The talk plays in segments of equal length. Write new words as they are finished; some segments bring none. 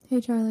Hey,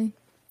 Charlie.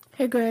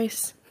 Hey,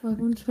 Grace.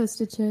 Welcome to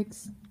Twisted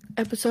Chicks.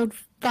 Episode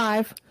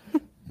 5.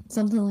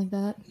 Something like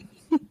that.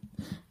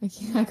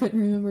 I couldn't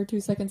remember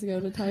 2 seconds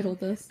ago to title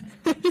this.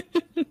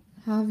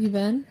 How have you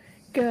been?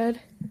 Good.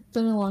 It's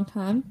been a long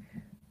time.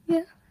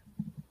 Yeah.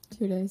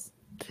 2 days.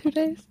 2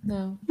 days?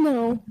 No.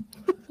 No.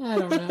 I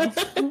don't know.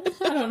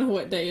 I don't know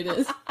what day it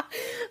is.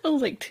 I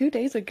was like 2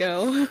 days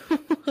ago. I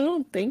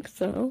don't think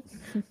so.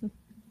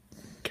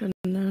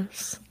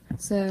 Goodness.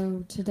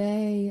 So,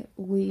 today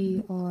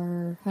we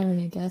are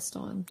having a guest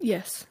on.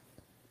 Yes.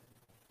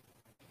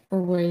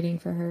 We're waiting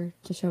for her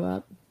to show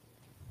up.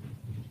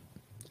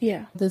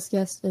 Yeah. This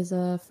guest is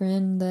a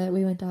friend that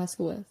we went to high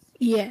school with.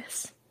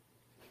 Yes.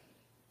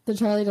 But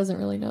Charlie doesn't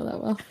really know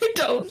that well. I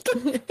don't.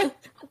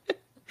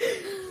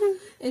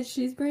 And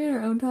she's bringing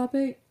her own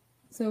topic,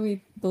 so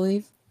we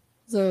believe.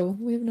 So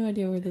we have no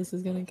idea where this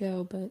is going to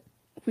go, but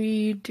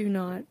We do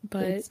not,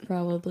 but it's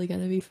probably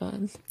going to be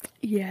fun.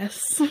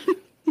 yes.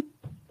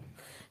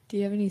 Do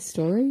you have any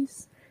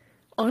stories?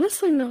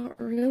 Honestly, not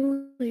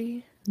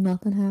really.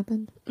 Nothing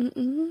happened?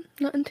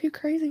 Nothing too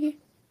crazy.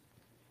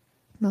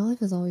 My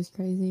life is always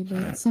crazy,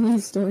 but some of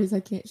these stories I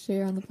can't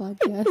share on the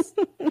podcast.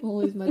 I'll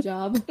lose my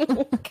job.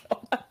 Oh,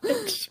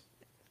 gosh.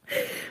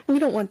 We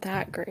don't want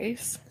that,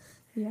 Grace.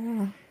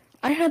 Yeah.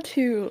 I had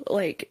to,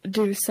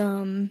 do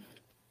some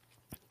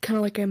kind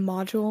of like a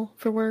module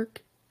for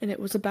work, and it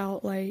was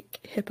about,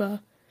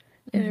 HIPAA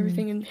and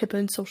everything, and HIPAA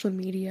and social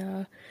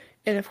media,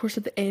 and of course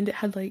at the end it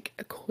had,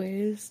 a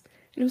quiz,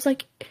 and it was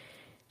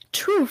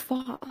true or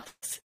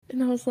false,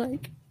 and I was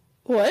like,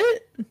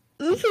 what?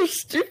 This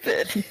is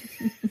stupid.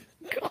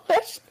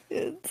 Gosh,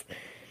 kids.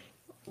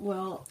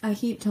 Well, I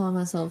keep telling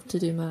myself to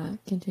do my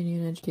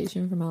continuing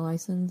education for my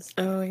license,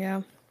 Oh,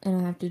 yeah. and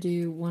I have to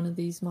do one of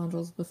these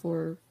modules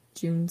before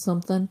June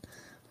something,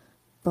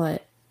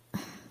 but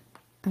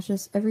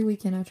every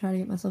weekend I try to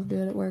get myself to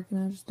do it at work,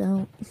 and I just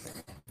don't.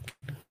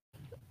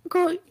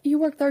 Girl, you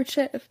work third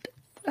shift.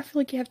 I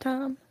feel like you have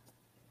time.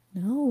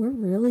 No, we're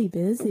really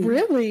busy.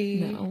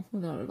 Really? No,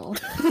 not at all.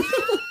 I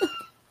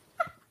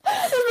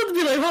was about to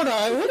be like, hold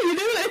on, what are you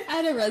doing? I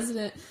had a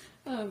resident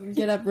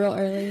get up real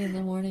early in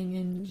the morning,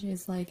 and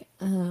she's like,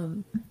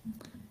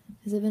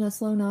 has it been a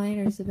slow night,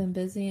 or has it been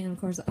busy? And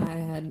of course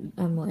I'm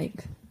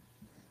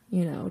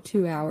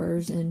 2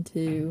 hours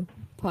into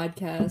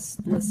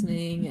podcast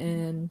listening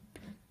and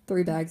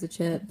 3 bags of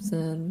chips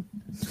and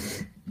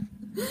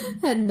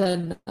hadn't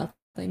done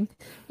nothing.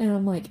 And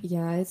I'm like,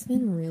 yeah, it's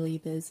been really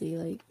busy.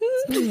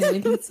 It's been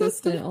really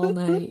consistent all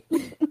night.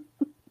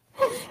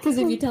 Because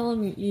if you tell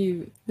them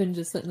you've been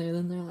just sitting there,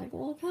 then they're like,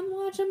 well, come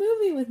watch a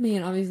movie with me.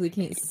 And obviously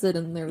can't sit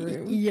in their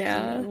room.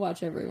 Yeah. And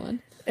watch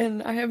everyone.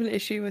 And I have an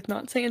issue with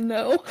not saying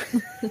no.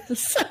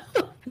 So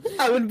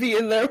I would be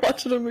in there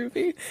watching a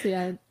movie. See,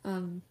 I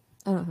don't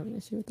have an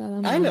issue with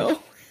that. I know.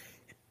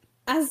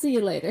 I'll see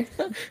you later.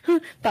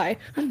 Bye.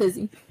 I'm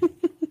busy.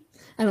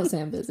 I don't say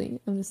I'm busy.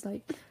 I'm just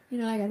like,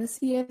 I gotta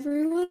see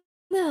everyone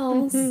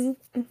else.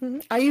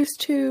 I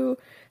used to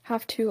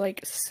have to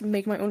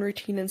make my own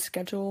routine and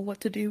schedule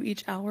what to do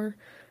each hour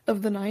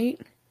of the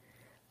night,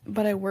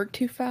 but I worked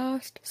too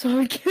fast, so I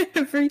would get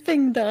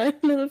everything done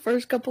in the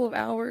first couple of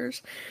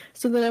hours,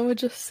 so then I would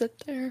just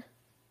sit there.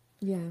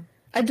 Yeah.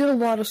 I did a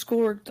lot of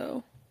schoolwork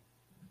though.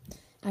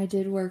 I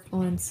did work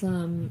on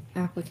some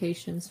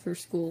applications for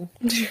school.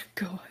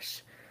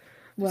 Gosh.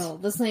 Well,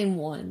 the same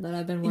one that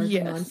I've been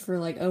working on for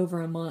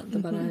over a month,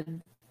 but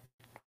I'm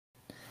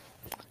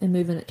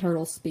moving at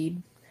turtle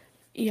speed.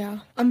 Yeah,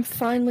 I'm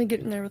finally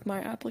getting there with my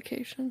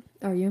application.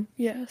 Are you?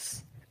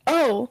 Yes.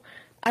 Oh,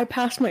 I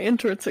passed my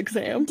entrance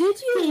exam.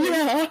 Did you?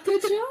 Yeah.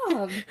 Good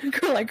job.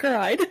 Girl, I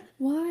cried.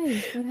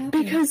 Why? What happened?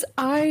 Because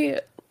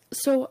I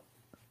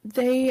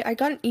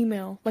got an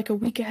email a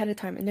week ahead of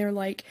time, and they were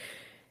like,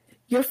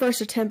 your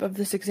first attempt of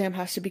this exam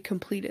has to be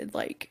completed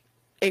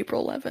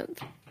April 11th.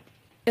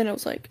 And I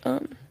was like,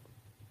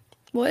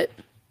 what?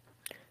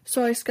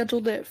 So I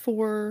scheduled it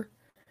for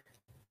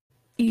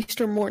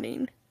Easter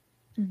morning.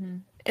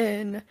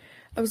 And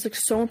I was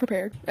so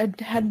unprepared. I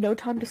had no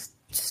time to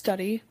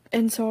study,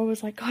 and so I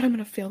was like, God, I'm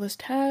gonna fail this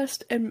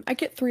test. And I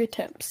get 3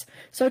 attempts,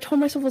 so I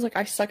told myself, I was like,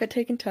 I suck at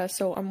taking tests,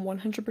 so I'm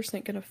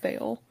 100% gonna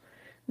fail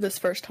this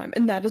first time,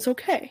 and that is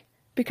okay,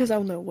 because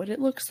I'll know what it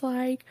looks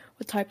like,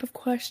 what type of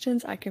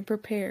questions I can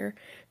prepare.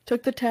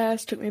 Took the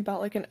test, took me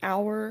about an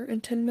hour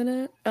and 10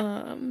 minutes.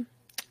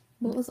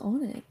 What was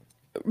on it?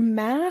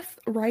 Math,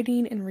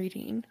 writing, and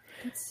reading.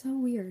 That's so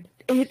weird.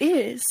 It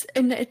is,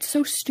 and it's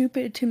so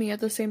stupid to me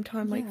at the same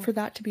time, for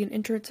that to be an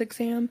entrance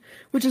exam,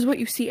 which is what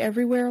you see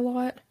everywhere a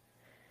lot.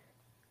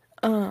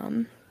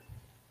 And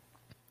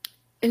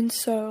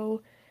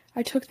so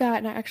I took that,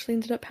 and I actually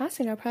ended up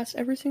passing. I passed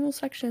every single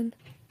section.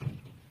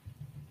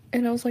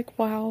 And I was like,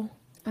 wow.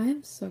 I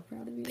am so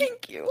proud of you.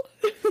 Thank you.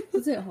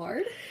 Was it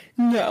hard?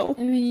 No.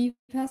 I mean, you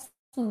passed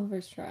on the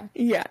first try.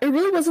 Yeah, it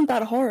really wasn't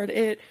that hard.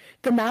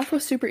 The math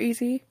was super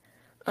easy.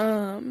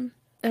 And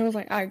I was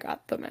like, I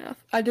got the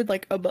math. I did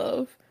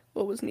above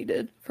what was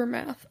needed for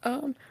math.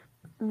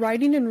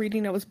 Writing and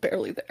reading, I was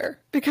barely there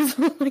because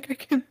I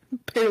can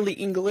barely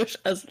English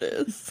as it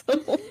is.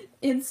 So.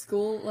 in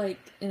school, like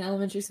in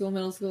elementary school,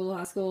 middle school,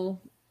 high school,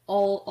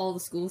 all the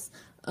schools,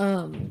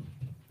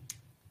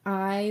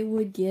 I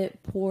would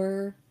get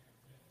poor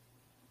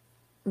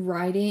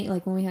writing,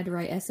 like when we had to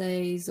write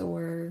essays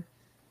or,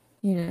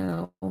 you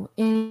know,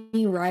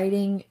 any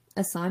writing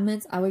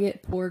assignments, I would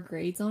get poor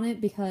grades on it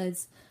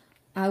because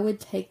I would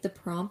take the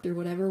prompt or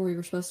whatever we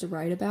were supposed to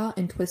write about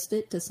and twist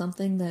it to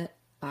something that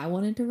I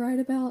wanted to write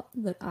about,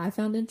 that I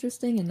found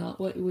interesting and not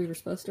what we were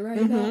supposed to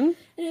write about. And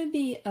it would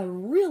be a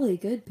really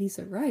good piece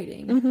of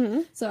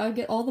writing. So I would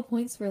get all the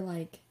points for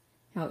like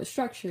how it was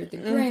structured, the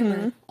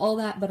grammar, all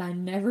that, but I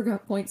never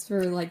got points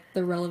for like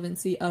the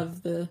relevancy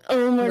of the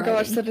Oh my writing.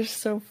 gosh, that is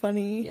so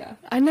funny. Yeah.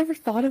 I never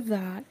thought of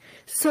that.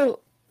 So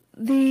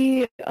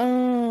the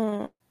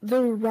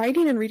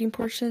writing and reading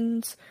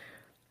portions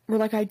were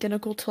like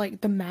identical to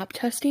like the map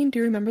testing. Do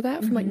you remember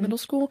that from like middle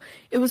school?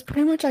 It was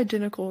pretty much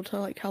identical to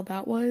like how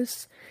that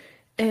was.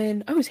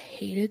 And I always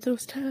hated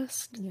those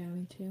tests. Yeah,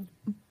 me too.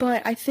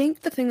 But I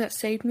think the thing that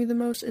saved me the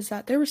most is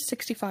that there were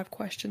 65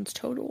 questions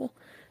total.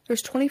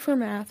 There's 20 for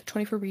math,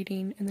 20 for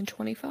reading, and then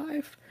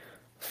 25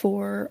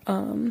 for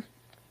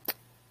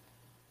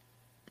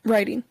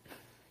writing.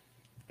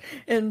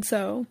 And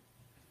so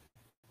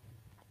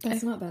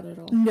That's not bad at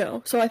all.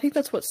 no. So I think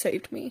that's what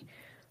saved me,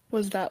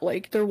 was that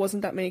like there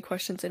wasn't that many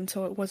questions and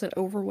so it wasn't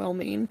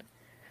overwhelming.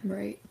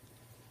 Right.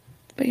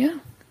 But yeah,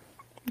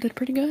 did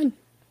pretty good.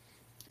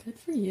 Good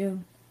for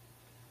you.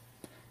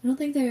 I don't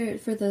think they're,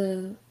 for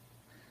the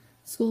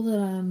school that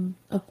I'm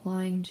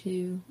applying to,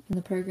 in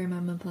the program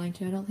I'm applying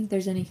to, I don't think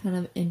there's any kind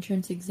of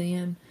entrance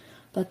exam,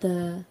 but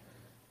the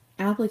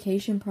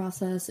application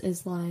process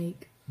is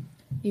like,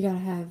 you gotta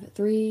have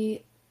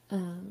 3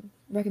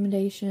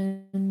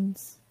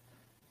 recommendations.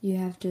 You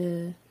have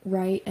to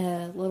write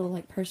a little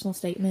like personal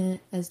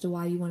statement as to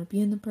why you want to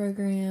be in the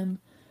program,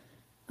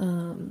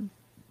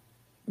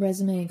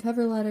 resume and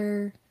cover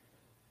letter,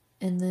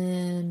 and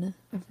then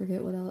I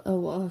forget what else. Oh,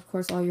 well, of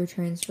course, all your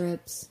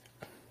transcripts.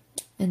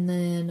 And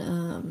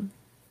then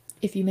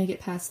if you make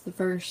it past the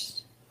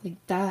first, like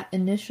that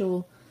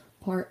initial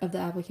part of the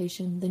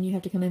application, then you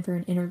have to come in for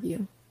an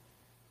interview,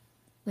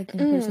 like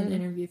in-person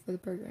interview for the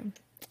program.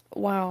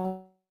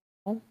 Wow.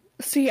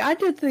 See, I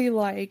did the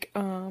like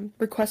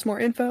request more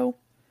info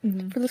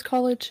for this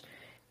college,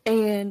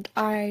 and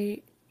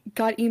I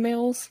got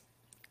emails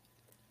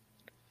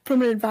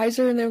from an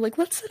advisor, and they're like,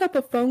 let's set up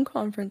a phone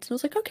conference. And I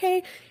was like,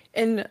 okay.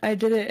 And I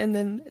did it, and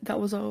then that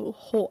was a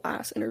whole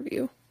ass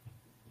interview.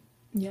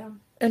 Yeah.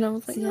 And I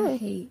was like, See, oh.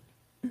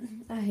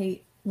 I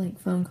hate like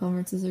phone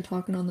conferences or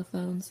talking on the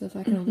phone, so if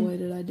I can avoid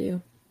it, I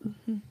do.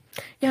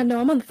 Yeah, no,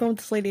 I'm on the phone with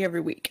this lady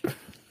every week.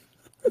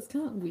 It's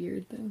kind of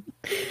weird though.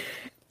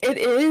 It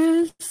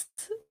is,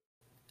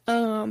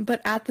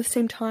 but at the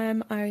same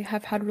time, I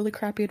have had really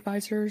crappy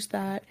advisors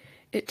that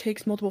it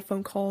takes multiple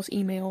phone calls,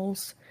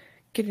 emails,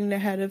 getting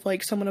ahead of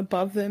like someone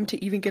above them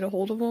to even get a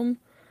hold of them.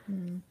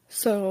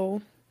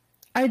 So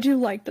I do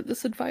like that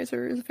this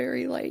advisor is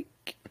very like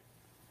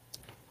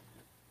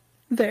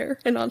there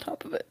and on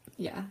top of it.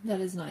 Yeah, that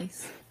is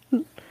nice.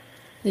 That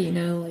you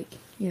know, like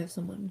you have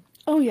someone.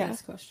 Oh yeah.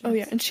 Ask questions. Oh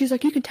yeah. And she's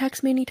like, you can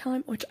text me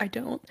anytime, which I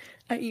don't.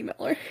 I email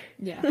her.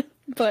 Yeah.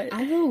 But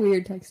I feel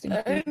weird texting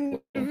I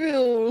people.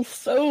 feel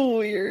so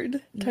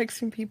weird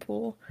texting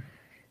people.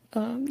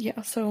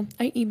 Yeah, so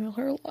I email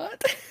her a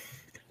lot.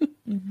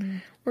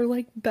 We're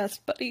like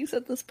best buddies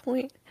at this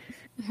point.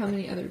 How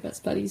many other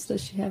best buddies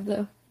does she have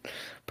though?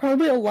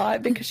 Probably a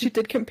lot, because she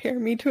did compare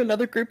me to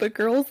another group of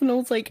girls, and I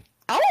was like,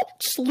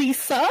 ouch,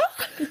 Lisa!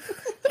 I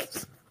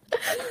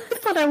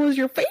thought I was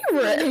your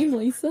favorite. Name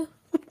Lisa.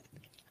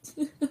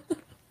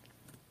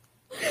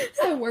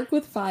 I work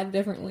with 5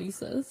 different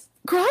Lisas.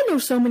 Girl, I know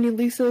so many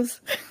Lisas.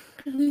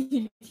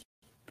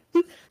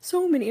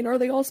 So many, and are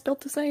they all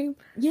spelled the same?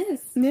 Yes.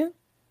 Yeah.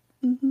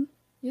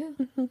 Yeah.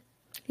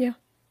 Yeah.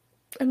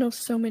 I know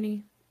so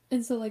many.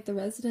 And so like the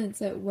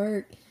residents at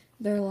work,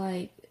 they're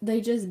like,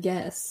 they just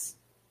guess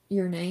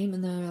your name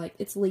and they're like,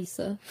 it's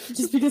Lisa.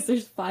 Just because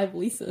there's 5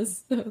 Lisas.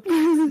 So.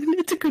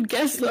 It's a good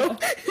guess, though.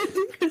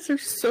 Because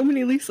there's so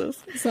many Lisas.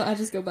 So I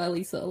just go by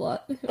Lisa a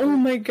lot. Oh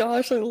my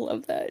gosh, I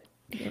love that.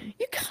 Yeah.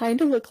 You kind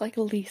of look like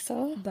a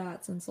Lisa.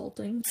 That's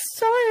insulting.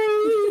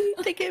 Sorry.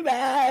 Take it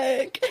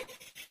back.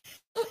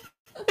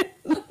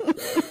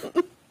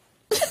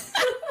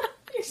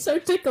 You're so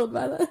tickled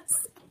by this.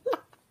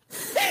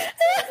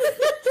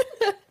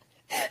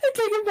 I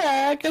take it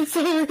back. I'm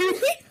sorry.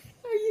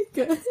 Are you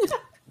good?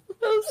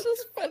 That was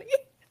just funny.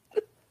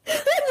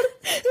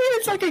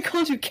 It's like I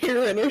called you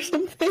Karen or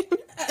something.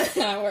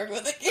 I work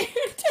with a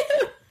Karen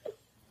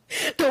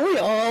too. Don't we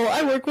all?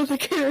 I work with a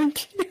Karen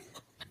too.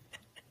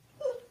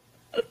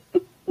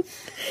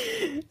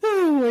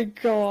 Oh my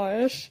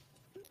gosh.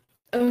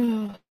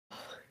 Oh,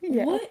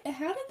 yeah. What?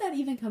 How did that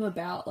even come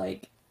about?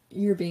 Like,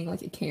 you're being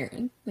like a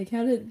Karen. Like,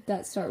 how did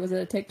that start? Was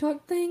it a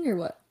TikTok thing or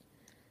what?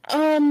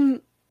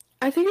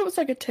 I think it was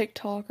like a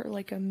TikTok or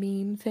like a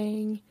meme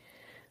thing.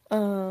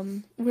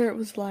 Where it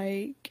was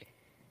like,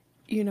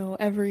 you know,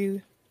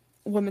 every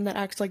woman that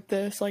acts like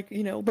this, like,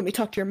 you know, let me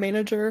talk to your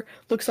manager,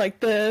 looks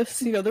like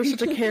this, you know, they're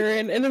such a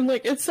Karen. And I'm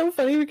like, it's so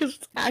funny because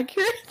it's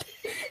accurate.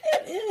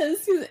 It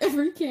is, because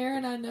every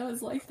Karen I know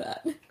is like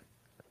that.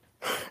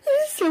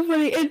 It's so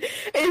funny. And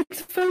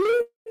it's funny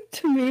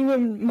to me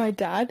when my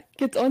dad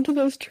gets onto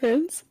those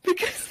trends,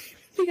 because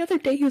the other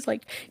day he was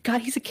like,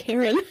 God, he's a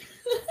Karen. And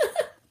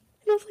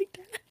I was like,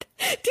 Dad,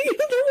 do you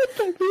know what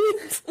that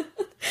means?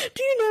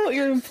 Do you know what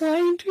you're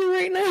implying to me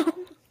right now?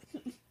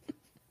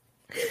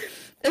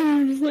 And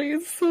I'm just like,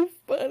 it's so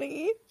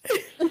funny.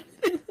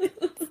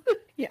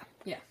 Yeah.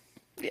 Yeah.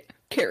 Yeah.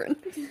 Karen.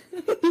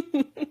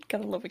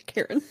 Gotta love a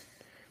Karen.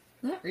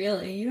 Not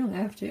really. You don't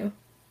have to.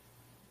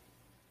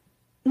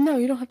 No,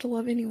 you don't have to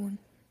love anyone.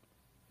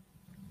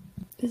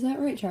 Is that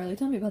right, Charlie?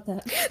 Tell me about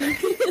that.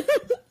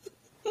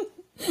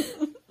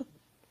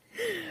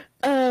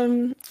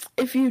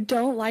 If you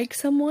don't like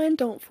someone,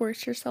 don't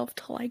force yourself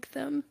to like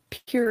them.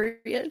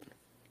 Period.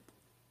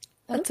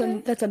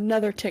 Okay. That's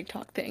another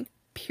TikTok thing.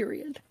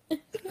 Period. I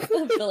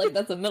feel like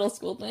that's a middle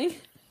school thing.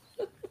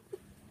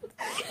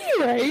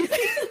 You're right.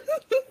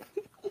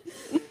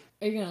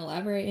 Are you gonna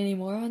elaborate any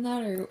more on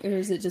that, or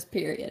is it just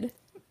period?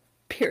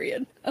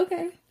 Period.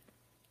 Okay.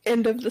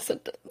 End of the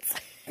sentence.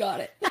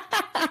 Got it.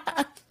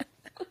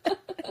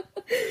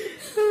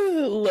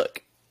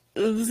 Look,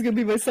 this is gonna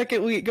be my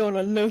second week going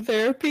on no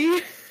therapy.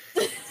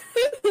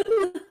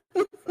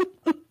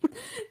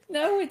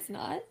 No, it's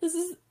not. This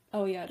is...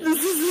 Oh, yeah, it This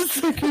is. is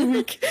the second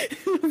week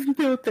of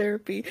no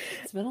therapy.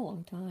 It's been a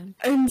long time.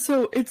 And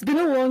so it's been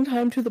a long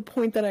time, to the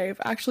point that I've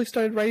actually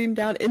started writing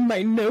down in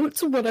my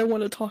notes what I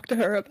want to talk to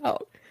her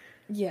about.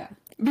 Yeah.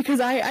 Because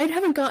I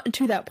haven't gotten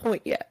to that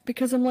point yet.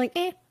 Because I'm like,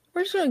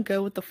 we're just gonna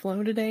go with the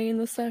flow today in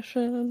the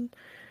session.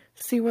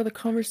 See where the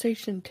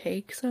conversation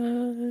takes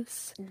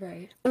us.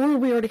 Right. Or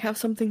we already have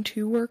something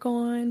to work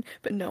on.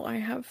 But no, I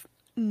have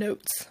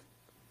notes.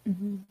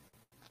 Mm-hmm.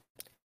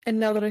 And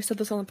now that I said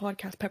this on the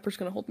podcast, Pepper's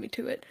gonna hold me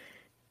to it.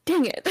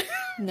 Dang it.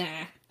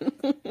 Nah.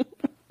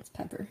 It's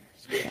Pepper.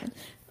 She's fine.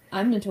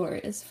 I'm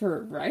notorious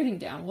for writing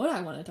down what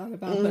I want to talk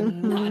about, but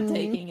not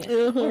taking it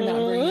or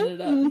not bringing it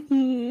up.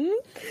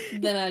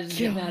 Then I just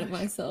get mad at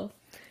myself.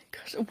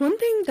 Gosh, one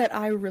thing that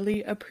I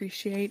really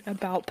appreciate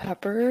about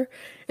Pepper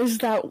is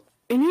that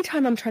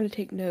anytime I'm trying to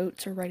take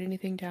notes or write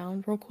anything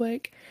down real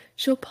quick,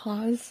 she'll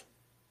pause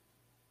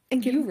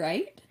and give You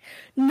right?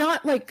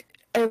 not like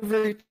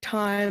every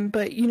time,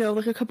 but you know,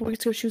 like a couple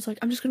weeks ago, she was like,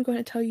 I'm just gonna go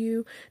ahead and tell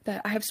you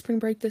that I have spring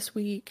break this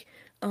week.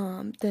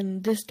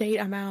 Then this date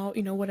I'm out,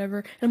 you know, whatever.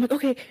 And I'm like,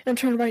 okay. And I'm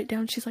trying to write it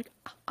down. She's like,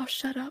 I'll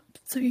shut up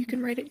so you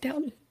can write it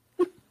down.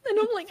 And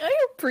I'm like, I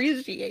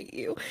appreciate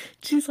you.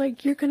 She's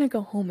like, you're gonna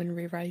go home and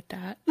rewrite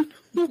that.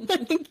 I'm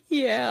like,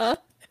 yeah.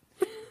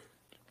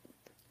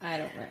 I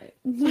don't write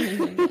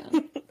anything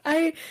down.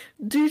 I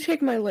do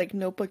take my like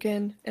notebook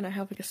in, and I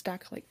have like a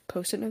stack of like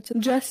post-it notes,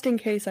 just in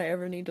case I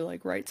ever need to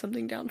like write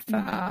something down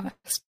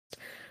fast.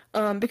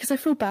 Because I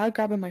feel bad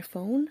grabbing my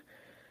phone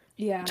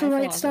Yeah. to I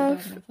write feel awkward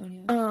stuff.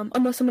 grabbing my phone, yeah.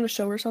 Unless I'm gonna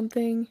show her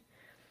something.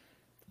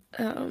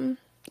 Then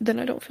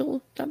I don't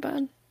feel that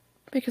bad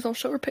because I'll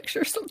show her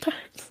pictures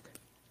sometimes.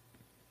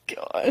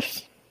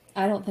 Gosh.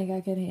 I don't think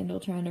I could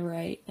handle trying to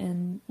write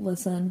and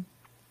listen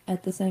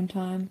at the same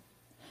time.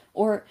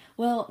 Or,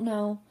 well,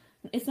 no,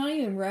 it's not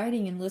even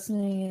writing and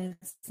listening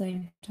at the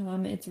same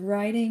time. It's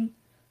writing,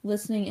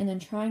 listening, and then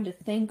trying to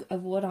think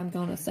of what I'm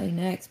going to say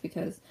next,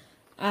 because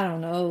I don't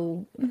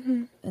know.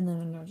 And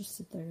then I'll just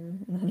sit there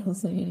and I don't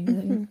say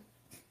anything.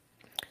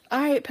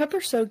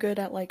 Pepper's so good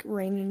at like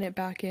reining it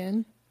back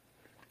in.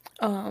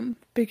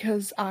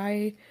 Because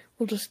I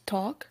will just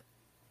talk.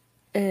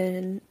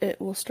 And it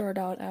will start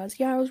out as,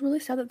 yeah, I was really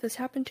sad that this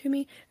happened to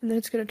me. And then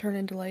it's going to turn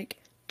into, like,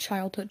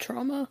 childhood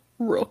trauma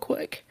real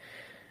quick.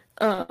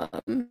 You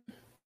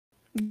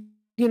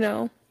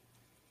know?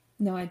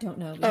 No, I don't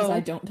know, because I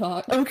don't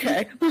talk.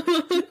 Okay.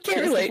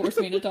 Can't relate. Force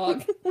me to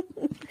talk.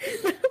 Because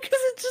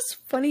it's just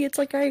funny. It's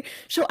like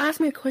she'll ask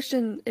me a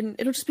question and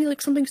it'll just be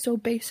like something so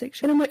basic.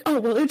 And I'm like,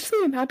 oh, well, it just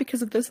made me mad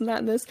because of this and that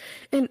and this.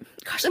 And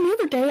gosh, and the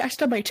other day I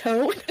stubbed my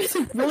toe and I was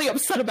like really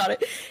upset about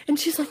it. And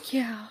she's like,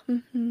 yeah,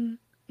 and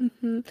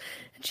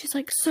she's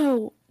like,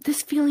 so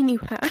this feeling you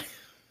had.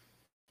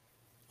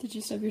 Did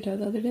you stub your toe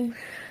the other day?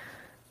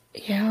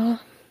 Yeah.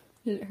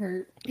 Did it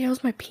hurt? Yeah, it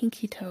was my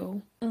pinky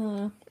toe.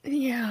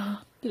 Yeah.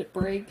 Did it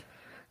break?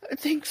 I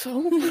think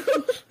so.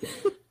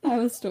 I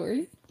have a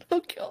story.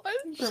 Oh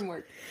gosh. From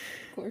work,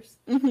 of course.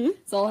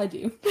 That's all I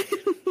do.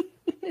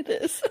 It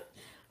is.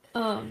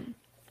 Friday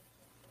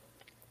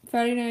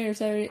night or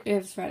Saturday, it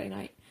was Friday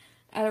night.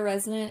 At a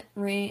resident,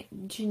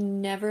 she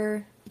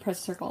never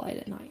pressed her call light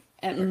at night.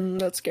 Ever.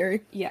 That's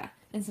scary. Yeah.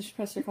 And so she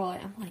pressed her call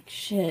light. I'm like,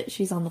 shit,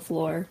 she's on the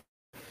floor.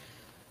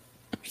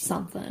 Or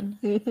something.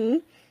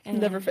 And,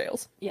 Never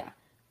fails. Yeah.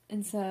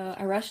 And so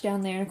I rushed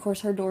down there, and of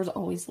course her door's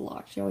always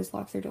locked. She always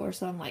locks her door.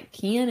 So I'm like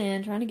keying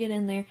in, trying to get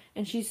in there,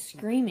 and she's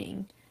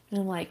screaming. And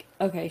I'm like,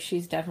 okay,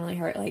 she's definitely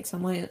hurt. Like,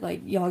 someone,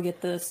 like, y'all get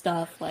the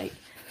stuff. Like,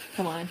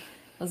 come on,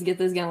 let's get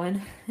this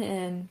going.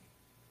 And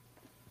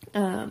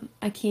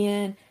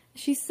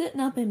she's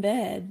sitting up in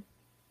bed,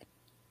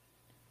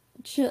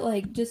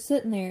 like, just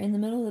sitting there in the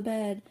middle of the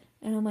bed,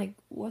 and I'm like,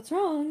 what's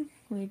wrong?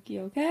 Like,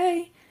 you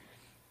okay?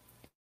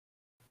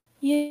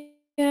 Yeah.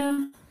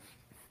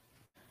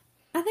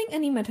 I think I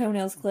need my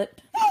toenails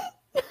clipped.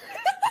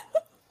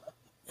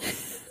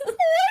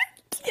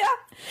 Yeah,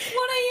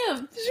 1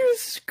 a.m. She was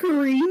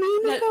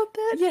screaming about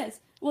that? Yes.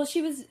 Well,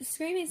 she was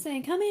screaming,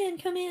 saying, come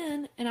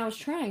in. And I was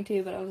trying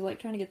to, but I was, like,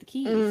 trying to get the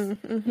keys.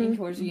 And of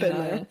course, you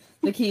know,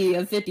 the key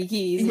of 50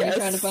 keys, and you're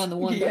trying to find the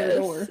one per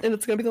door. And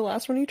it's going to be the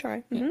last one you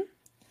try.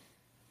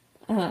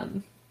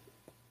 But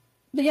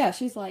yeah,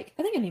 she's like,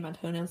 I think I need my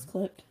toenails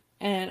clipped.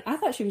 And I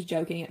thought she was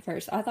joking at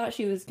first. I thought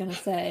she was going to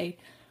say,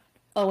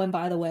 oh, and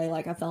by the way,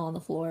 like, I fell on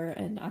the floor,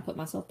 and I put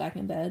myself back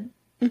in bed.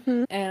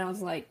 And I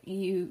was like,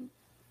 you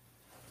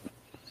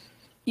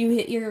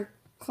hit your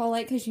call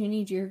light because you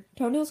need your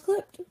toenails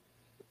clipped?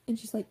 And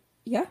she's like,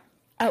 yeah.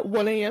 At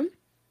 1 a.m.?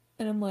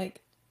 And I'm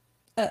like,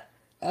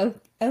 oh,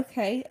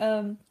 okay.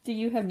 Do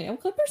you have nail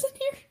clippers in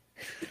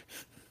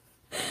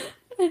here?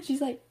 And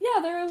she's like,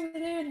 yeah, they're over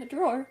there in the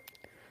drawer.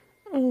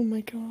 Oh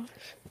my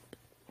gosh.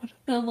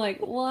 And I'm like,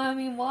 well, I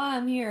mean, while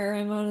I'm here,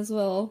 I might as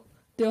well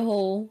do a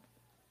whole,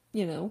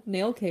 you know,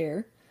 nail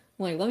care.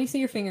 I'm like, let me see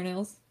your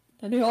fingernails.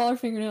 I do all her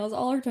fingernails,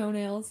 all her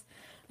toenails.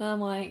 And I'm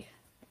like,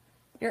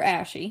 you're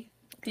ashy.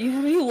 Do you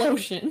have any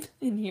lotion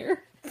in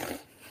here?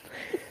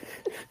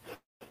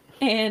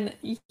 And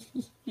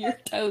your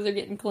toes are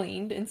getting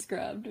cleaned and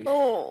scrubbed.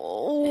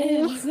 Oh.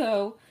 And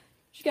so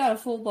she got a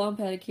full-blown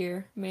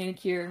pedicure,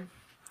 manicure,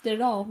 did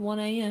it all, 1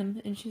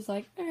 a.m. And she's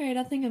like, all right,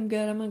 I think I'm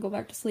good. I'm going to go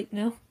back to sleep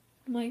now.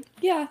 I'm like,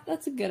 yeah,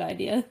 that's a good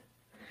idea.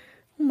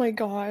 Oh my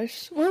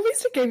gosh. Well, at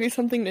least it gave you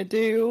something to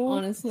do.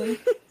 Honestly.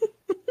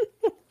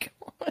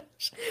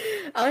 Gosh.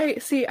 I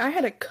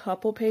had a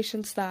couple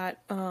patients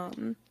that,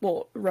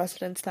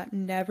 residents that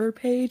never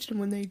paged, and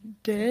when they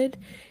did,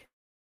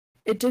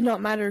 it did not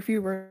matter if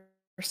you were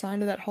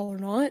assigned to that hall or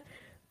not.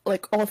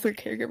 Like, all 3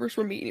 caregivers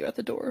were meeting you at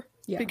the door.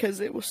 Yeah.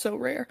 Because it was so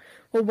rare.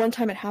 Well, one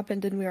time it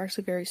happened, and we were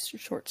actually very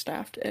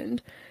short-staffed,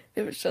 and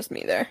it was just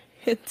me there.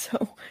 And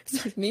so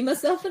me,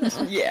 myself, and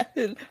I. Yeah.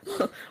 And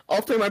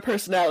all 3 of my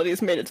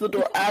personalities made it to the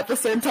door at the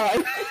same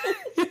time.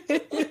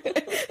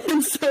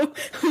 And so,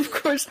 of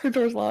course, her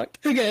door's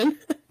locked. Again.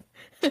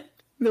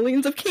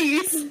 Millions of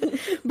keys.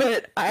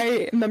 But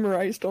I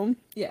memorized them.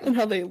 Yeah. And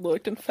how they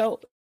looked and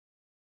felt.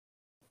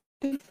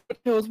 It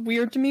was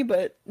weird to me,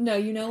 but... No,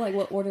 you know, like,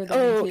 what order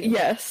they're in, too.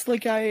 Yes.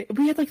 Like,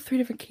 we had, like, 3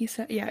 different key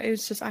sets. Yeah, it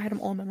was just, I had them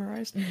all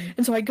memorized.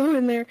 And so I go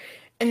in there,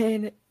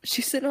 and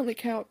she's sitting on the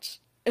couch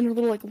in her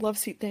little, like, love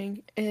seat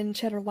thing, and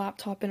she had her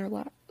laptop in her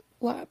lap,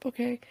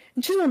 okay?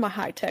 And she's one of my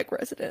high-tech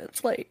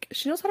residents. Like,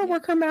 she knows how to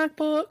work her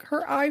MacBook,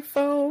 her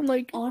iPhone,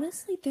 like...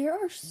 Honestly, there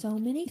are so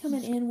many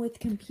coming in with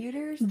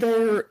computers.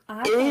 There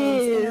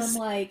is. And I'm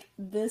like,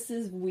 this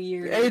is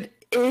weird.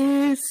 It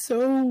is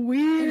so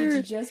weird. And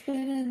it's just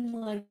been in,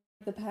 like,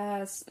 the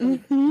past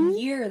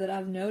year that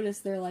I've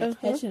noticed they're like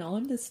catching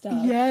on to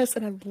stuff. Yes,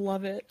 and I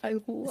love it. I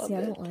love it.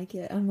 I don't like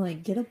it. I'm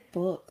like, get a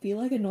book. Be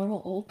like a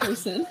normal old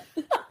person.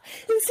 And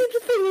see, the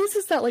thing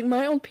is that like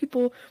my old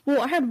people. Well,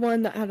 I had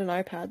one that had an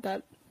iPad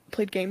that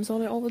played games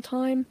on it all the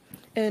time,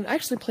 and I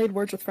actually played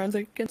Words with Friends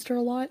against her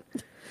a lot.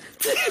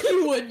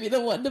 You would be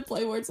the one to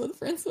play Words with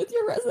Friends with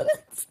your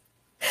residents.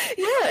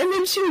 Yeah, and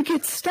then she would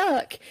get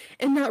stuck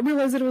and not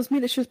realize that it was me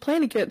that she was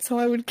playing against, so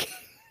I would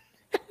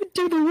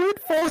do the word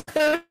for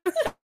her.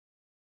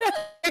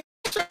 I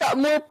got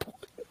more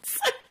points.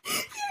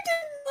 You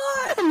did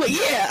not. I'm like,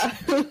 yeah.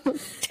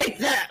 Take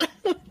that.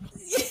 I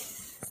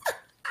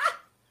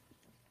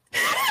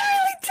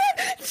really did.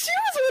 She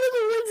was one of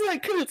the ones that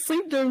couldn't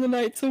sleep during the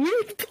night, so we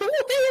would play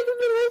in the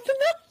middle of the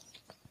night.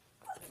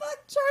 Fuck,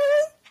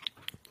 Charlie.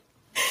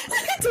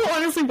 That's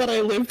honestly what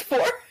I lived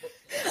for.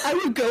 I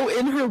would go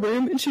in her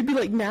room and she'd be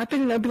like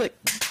napping and I'd be like,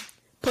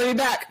 play me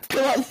back.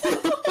 Come on.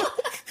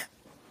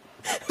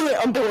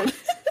 I'm bored.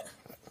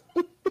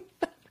 But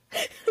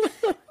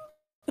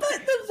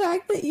the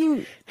fact that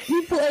you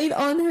played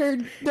on her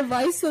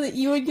device so that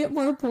you would get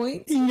more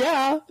points?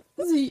 Yeah.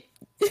 So yeah,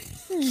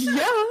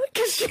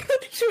 because she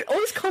would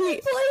always call me...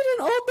 You played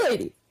an old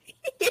lady.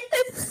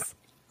 Yes.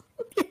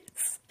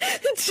 Yes.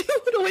 And she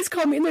would always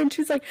call me in there and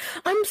she's like,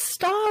 I'm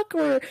stuck,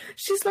 or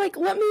she's like,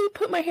 let me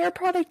put my hair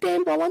product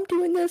in while I'm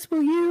doing this.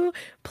 Will you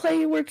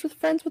play Words with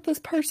Friends with this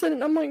person?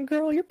 And I'm like,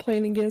 girl, you're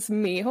playing against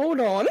me. Hold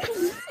on.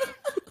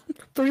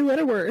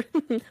 3-letter word.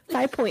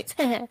 5 points.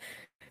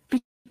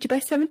 Beat you by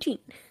 17.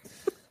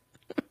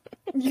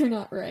 You're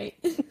not right.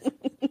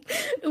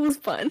 It was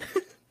fun.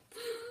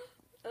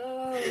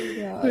 Oh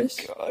gosh.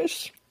 Oh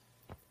gosh.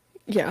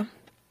 Yeah.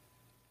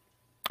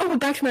 Oh,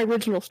 back to my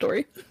original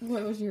story.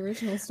 What was your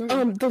original story?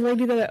 The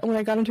lady that when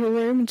I got into her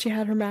room and she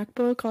had her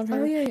MacBook on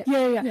her. Oh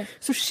yeah.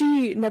 So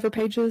she never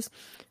pages.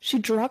 She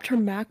dropped her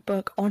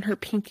MacBook on her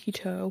pinky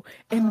toe,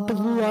 and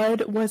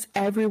blood was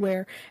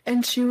everywhere.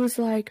 And she was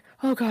like,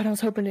 "Oh God, I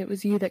was hoping it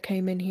was you that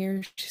came in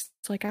here." She's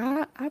like,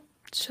 "I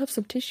shoved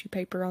some tissue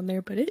paper on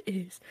there, but it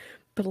is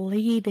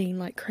bleeding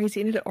like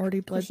crazy, and it had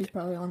already bled." She's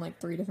probably on like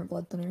 3 different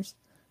blood thinners.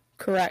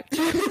 correct.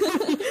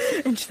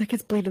 And she's like,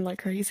 it's bleeding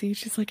like crazy.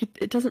 She's like,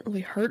 it doesn't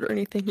really hurt or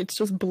anything. It's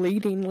just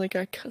bleeding. Like,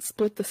 I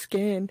split the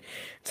skin.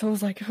 So I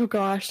was like, oh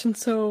gosh. And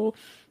so,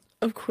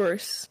 of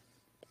course,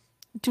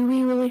 do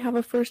we really have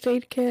a first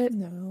aid kit?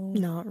 No.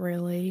 Not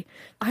really.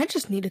 I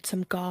just needed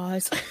some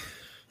gauze.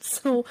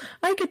 So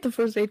I get the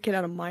first aid kit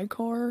out of my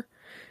car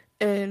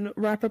and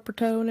wrap up her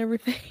toe and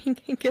everything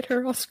and get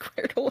her all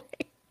squared away.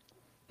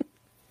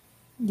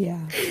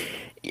 Yeah.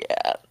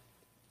 Yeah.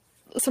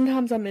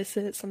 Sometimes I miss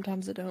it,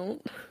 sometimes I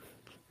don't.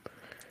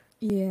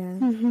 Yeah.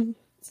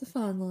 It's a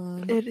fun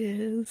line. It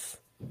is.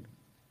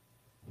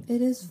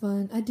 It is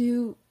fun. I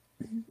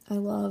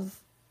love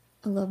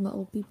my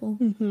old people.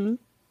 Mm-hmm.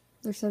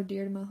 They're so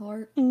dear to my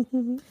heart.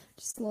 Mm-hmm.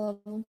 Just love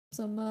them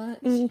so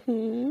much.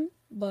 Mm-hmm.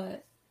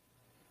 But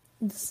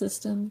the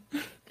system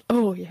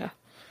Oh, yeah.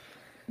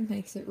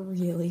 makes it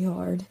really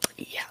hard.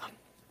 Yeah.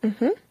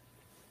 Mm-hmm.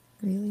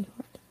 Really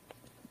hard.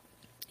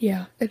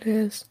 Yeah, it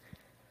is.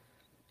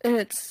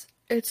 And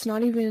it's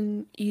not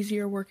even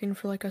easier working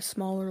for like a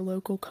smaller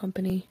local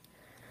company.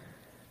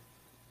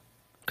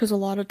 Because a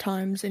lot of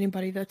times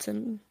anybody that's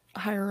in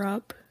higher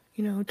up,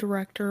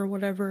 director or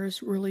whatever,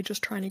 is really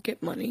just trying to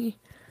get money.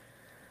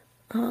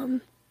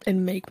 And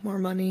make more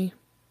money.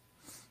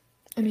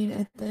 I mean,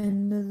 at the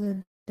end of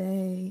the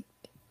day,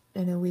 I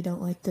know we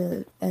don't like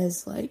to,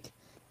 as like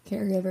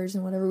caregivers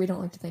and whatever, we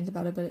don't like to think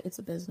about it, but it's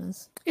a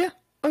business. Yeah.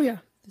 Oh, yeah.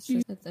 It's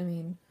just, I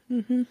mean,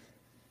 Mm-hmm.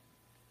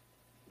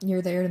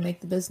 you're there to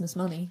make the business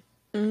money.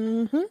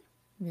 Mm-hmm.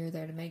 You're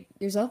there to make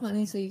yourself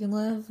money so you can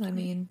live. I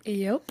mean,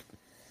 Yep.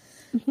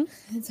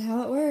 it's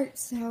how it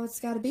works, how it's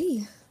got to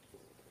be.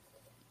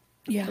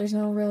 Yeah. There's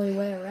no really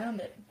way around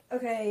it.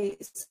 Okay,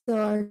 so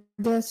our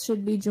guest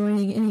should be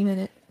joining any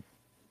minute.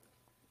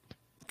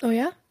 Oh,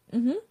 yeah?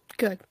 Mm-hmm.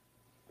 Good.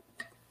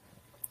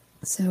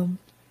 So,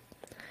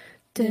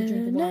 drink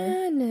the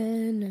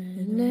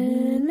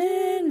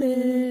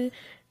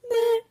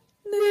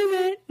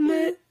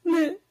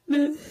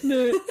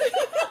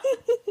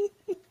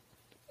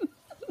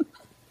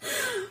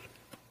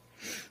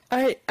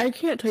I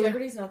can't tell you.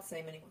 Jeopardy's not the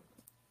same anymore.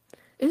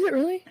 Is it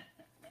really?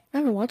 I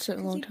haven't watched it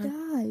in a long He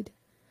time. died.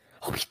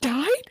 Oh, he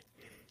died?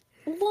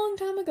 A long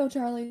time ago,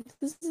 Charlie.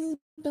 This has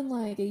been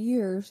like a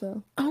year or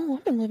so. Oh,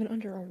 I've been living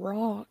under a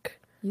rock.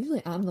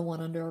 Usually I'm the one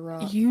under a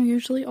rock. You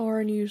usually are,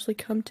 and you usually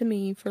come to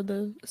me for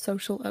the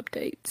social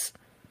updates.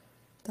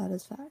 That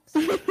is facts.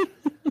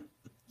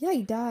 Yeah,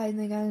 he died, and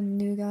they got a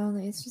new guy on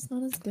there. It's just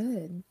not as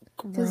good.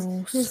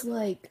 Gross. His,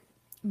 like,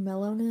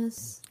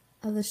 mellowness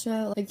of the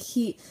show, like,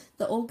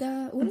 the old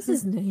guy, what is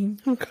his name?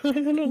 Okay, I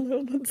don't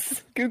know.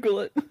 Let's Google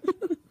it.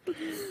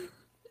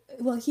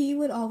 Well, he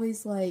would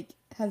always, like,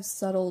 have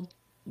subtle,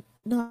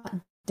 not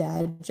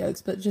dad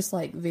jokes, but just,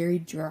 like, very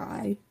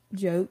dry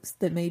jokes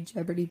that made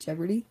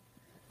Jeopardy.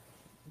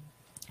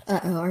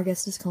 Uh-oh, our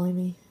guest is calling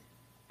me.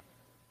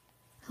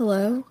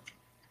 Hello?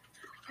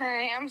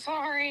 Hey, I'm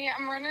sorry.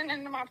 I'm running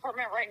into my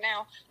apartment right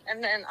now,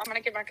 and then I'm going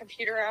to get my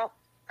computer out,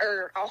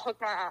 or I'll hook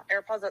my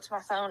AirPods up to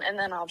my phone, and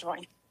then I'll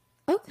join.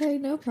 Okay,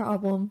 no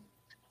problem.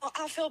 Well,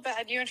 I feel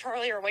bad. You and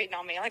Charlie are waiting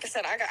on me. Like I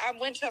said, I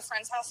went to a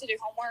friend's house to do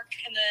homework,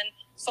 and then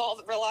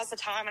realized the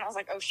time, and I was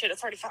like, oh shit,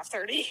 it's already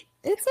 5:30.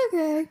 It's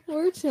okay.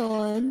 We're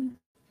chilling.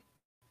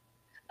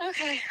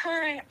 Okay, all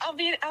right.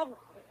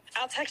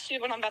 I'll text you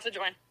when I'm about to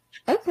join.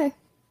 Okay.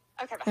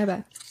 Okay, bye.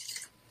 Bye-bye.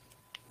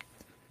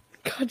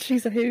 God,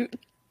 she's a hoot.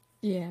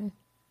 Yeah.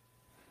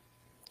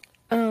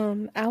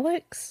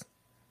 Alex?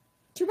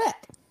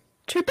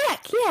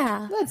 Trebek.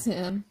 Yeah. That's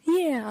him.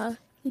 Yeah.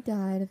 He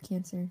died of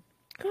cancer.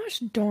 Gosh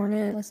darn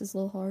it. Bless his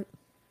little heart.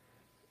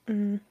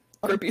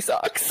 Grippy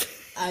socks.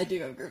 I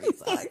do have grippy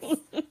socks.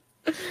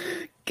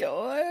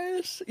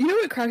 Gosh. You know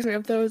what cracks me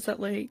up, though, is that,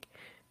 like,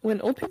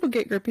 when old people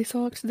get grippy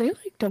socks, they,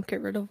 like, don't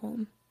get rid of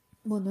them.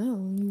 Well,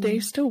 no.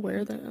 They still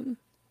wear them.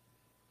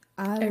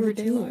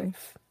 Everyday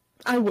life.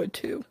 I would,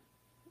 too.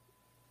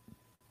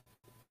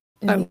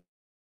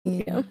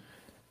 Yeah.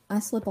 I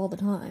slip all the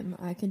time.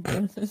 I could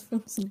benefit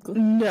from some good.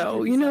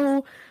 No, you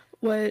know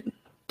what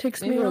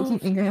ticks Maybe me it'll off?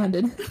 keep me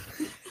grounded.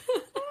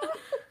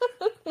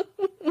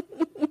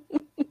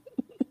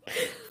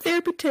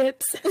 Therapy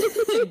tips.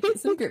 Get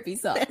some grippy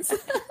socks.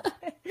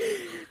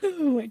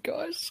 Oh my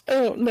gosh.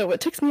 Oh no,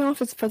 what ticks me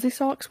off is fuzzy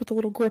socks with the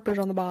little grippers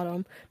on the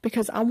bottom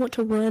because I want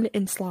to run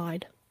and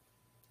slide.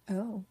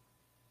 Oh.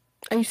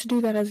 I used to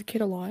do that as a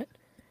kid a lot.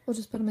 We'll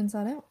just put them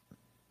inside out.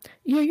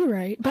 Yeah, you're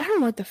right. But I don't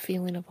like the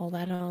feeling of all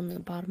that on the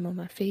bottom of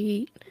my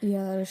feet.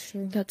 Yeah, that is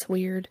true. That's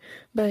weird.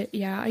 But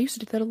yeah, I used to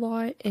do that a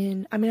lot.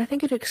 And I mean, I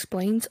think it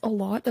explains a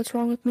lot that's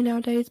wrong with me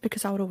nowadays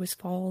because I would always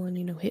fall and,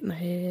 hit my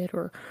head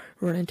or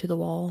run into the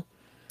wall.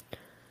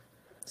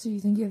 So you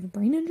think you have a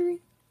brain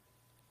injury?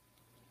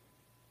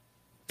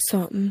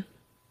 Something.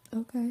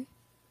 Okay.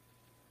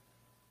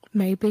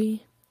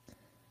 Maybe.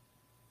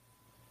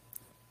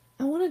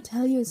 I want to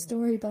tell you a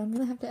story, but I'm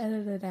going to have to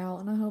edit it out,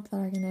 and I hope that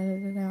I can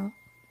edit it out.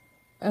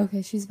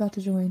 Okay, she's about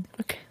to join.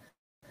 Okay.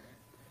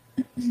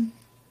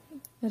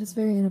 That is a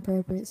very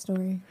inappropriate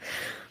story.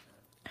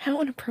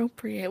 How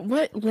inappropriate?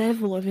 What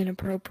level of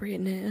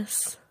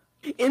inappropriateness?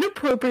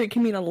 Inappropriate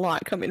can mean a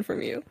lot coming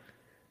from you.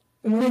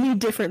 Many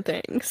different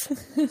things.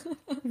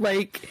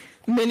 Like,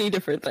 many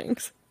different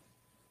things.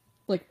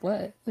 Like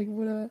what? Like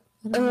what? I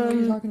don't know what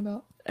you're talking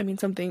about. I mean,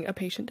 something a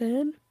patient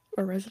did,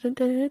 or resident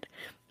did.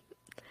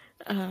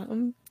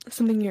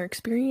 Something you're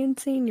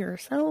experiencing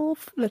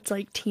yourself that's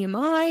like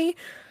TMI.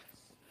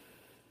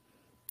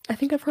 I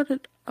think I've heard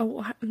it.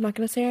 Oh, I'm not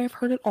gonna say I've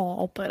heard it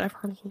all, but I've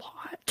heard a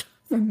lot.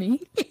 From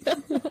me?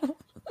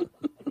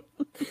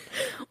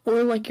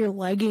 Or like your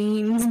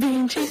leggings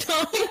being too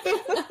tight.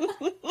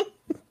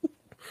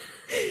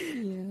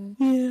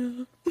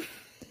 Yeah.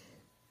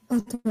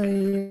 I'll tell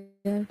you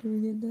after we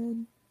get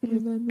done.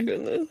 Remind me.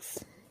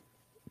 Goodness.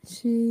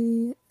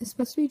 She is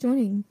supposed to be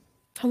joining.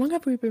 How long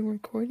have we been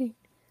recording?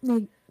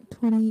 Like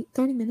 30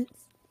 minutes.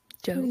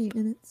 Dope. 28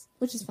 minutes.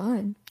 Which is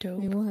fine. Dope.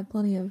 I mean, we'll have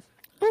plenty of...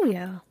 Oh,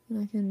 yeah.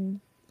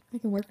 And I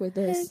can work with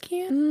this. Heck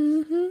yeah.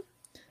 Mm-hmm.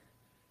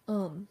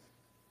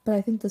 But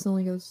I think this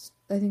only goes...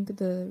 I think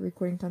the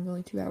recording time's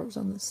only 2 hours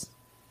on this.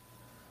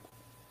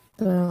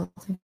 But I don't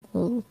think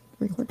we'll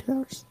record 2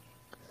 hours.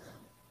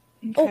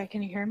 Okay,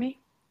 can you hear me?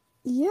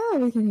 Yeah,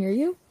 we can hear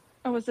you.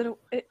 Oh,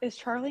 is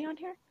Charlie on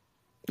here?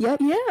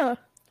 Yep. Yeah.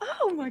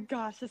 Oh my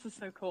gosh, this is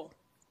so cool.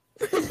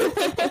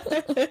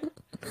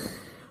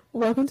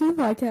 Welcome to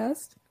the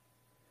podcast.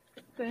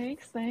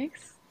 Thanks.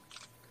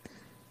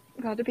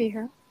 Glad to be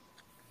here.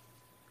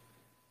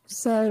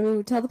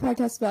 So, tell the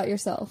podcast about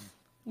yourself.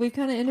 We've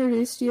kind of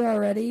introduced you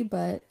already,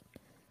 but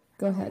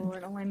go ahead.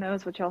 Lord only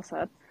knows what y'all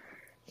said.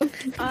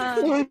 Okay.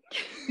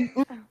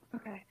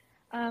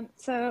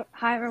 So,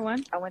 hi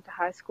everyone. I went to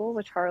high school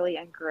with Charlie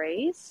and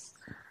Grace.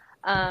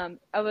 I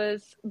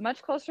was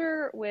much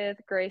closer with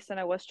Grace than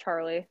I was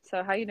Charlie.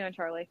 So, how you doing,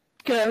 Charlie?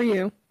 Good, how are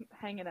you?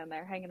 Hanging in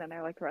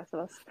there like the rest of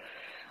us.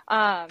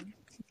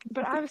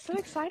 But I was so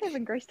excited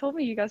when Grace told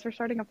me you guys were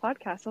starting a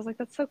podcast. I was like,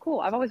 that's so cool.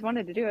 I've always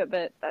wanted to do it,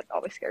 but that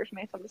always scares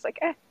me. So I'm just like,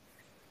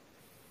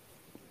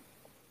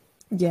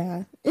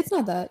 Yeah, it's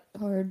not that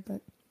hard,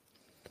 but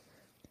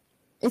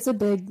it's a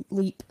big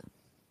leap.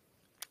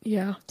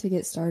 Yeah. To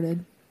get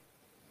started.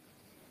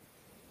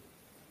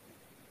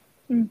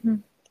 Mm-hmm.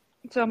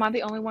 So am I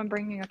the only one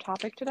bringing a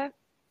topic today?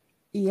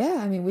 Yeah,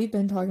 I mean, we've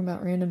been talking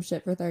about random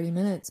shit for 30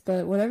 minutes,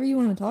 but whatever you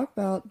want to talk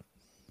about,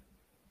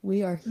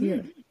 we are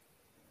here.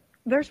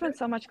 There's been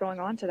so much going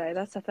on today.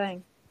 That's the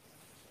thing.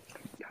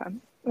 Okay.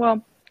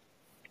 Well,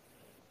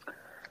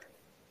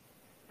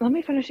 let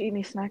me finish eating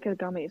these snack of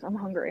gummies. I'm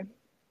hungry.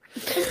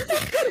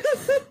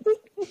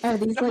 Are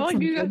these like some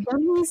good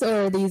gummies,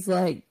 or are these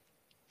like...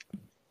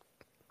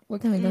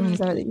 What kind of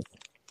gummies are these?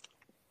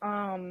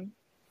 I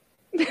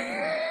knew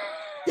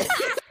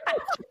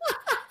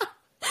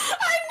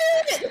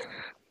it!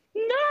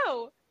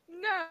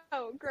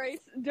 No,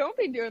 Grace, don't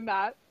be doing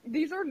that.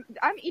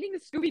 I'm eating the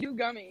Scooby-Doo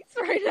gummies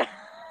right now.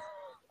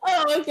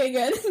 Oh, okay,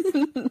 good.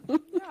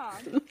 Yeah.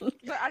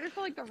 But I just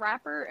feel like the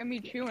wrapper and me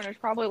chewing is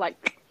probably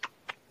like...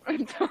 So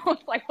I was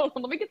like, hold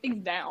on, let me get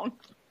these down.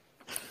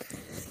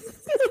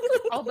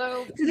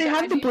 Although... Do they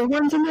have the blue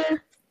ones in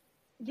there?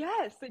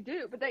 Yes, they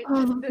do, but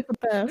the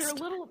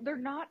best. they're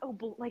not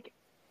like,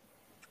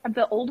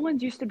 the old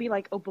ones used to be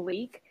like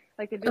oblique,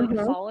 like they'd be like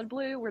a solid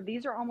blue, where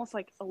these are almost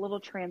like a little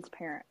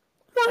transparent.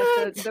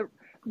 What? Like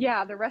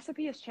the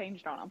recipe has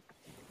changed on them.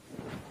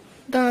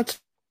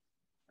 That's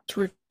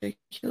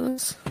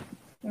ridiculous.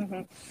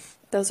 Mm-hmm.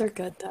 Those are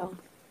good though.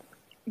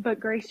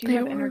 But Grace, you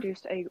have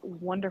introduced a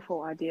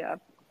wonderful idea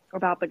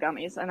about the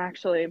gummies, and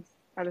actually,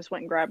 I just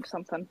went and grabbed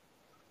something.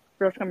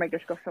 It's gonna make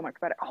this go so much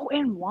better. Oh,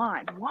 and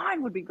wine.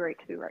 Wine would be great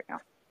to do right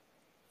now.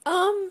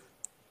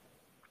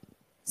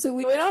 So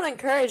we don't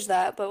encourage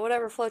that, but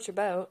whatever floats your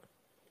boat.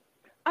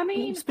 I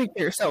mean, speak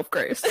for yourself,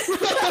 Grace.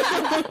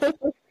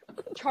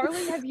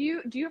 Charlie,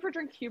 do you ever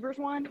drink Huber's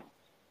wine?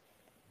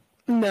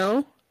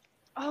 No.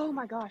 Oh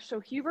my gosh. So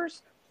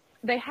Huber's,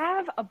 they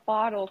have a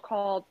bottle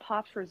called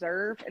Pops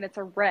Reserve, and it's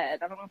a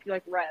red. I don't know if you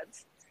like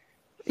reds.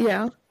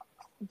 Yeah.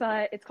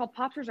 But it's called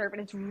Pops Reserve,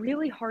 and it's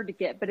really hard to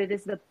get, but it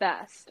is the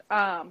best.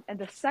 And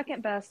the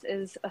second best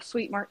is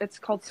it's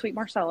called Sweet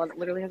Marcella, and it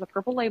literally has a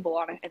purple label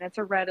on it, and it's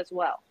a red as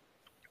well.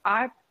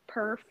 I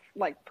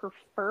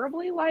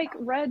preferably like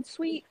red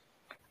sweet,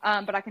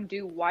 but I can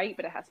do white,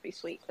 but it has to be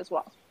sweet as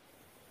well.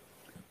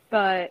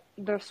 But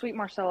the Sweet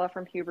Marcella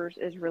from Huber's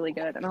is really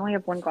good, and I only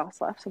have one glass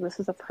left, so this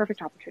is a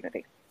perfect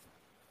opportunity.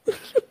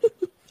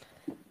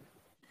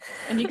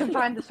 And you can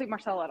find the Sweet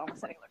Marcella at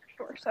almost any liquor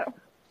store, so...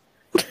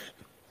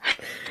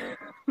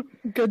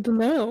 Good to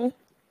know.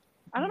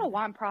 I don't know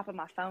why I'm propping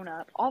my phone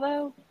up.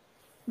 Although,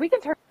 we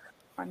can turn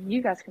it on.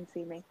 You guys can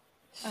see me.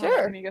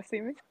 Sure. Can you guys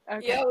see me?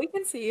 Okay. Yeah, we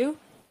can see you.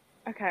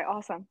 Okay,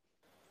 awesome.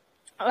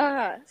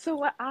 So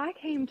what I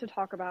came to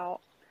talk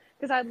about,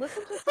 because I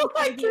listened to some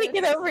I can't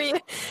get over you.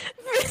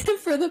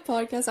 For the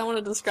podcast, I want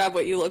to describe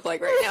what you look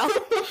like right now.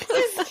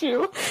 It's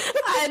true.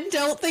 I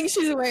don't think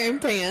she's wearing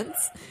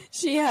pants.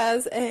 She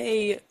has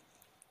a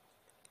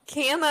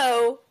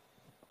camo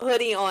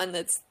hoodie on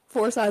that's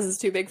 4 sizes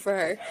too big for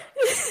her.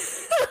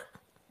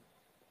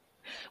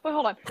 Wait,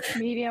 hold on.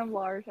 Medium,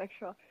 large,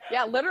 extra.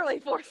 Yeah, literally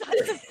 4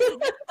 sizes.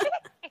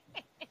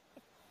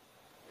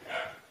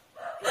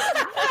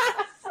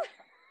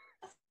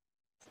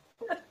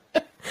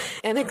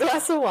 and a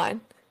glass of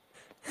wine.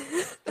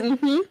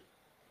 Mm-hmm.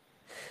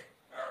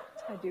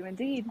 I do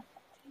indeed.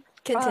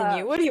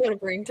 Continue. What do you want to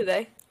bring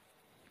today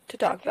to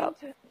talk about?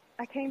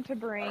 I came to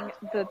bring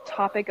the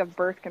topic of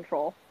birth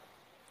control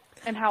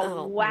and how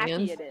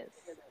wacky it is.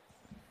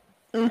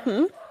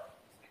 Mm-hmm.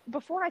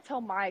 Before I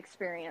tell my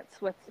experience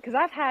with, because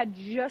I've had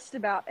just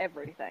about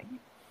everything.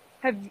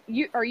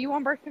 Are you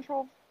on birth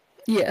control?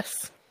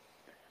 Yes.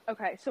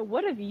 Okay, so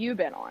what have you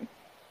been on?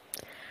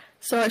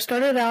 So I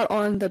started out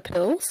on the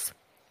pills.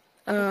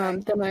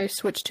 Okay. Then I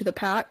switched to the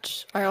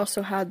patch. I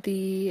also had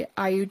the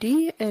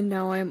IUD, and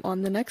now I'm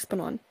on the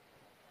Nexplanon.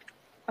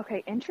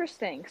 Okay,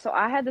 interesting. So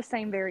I had the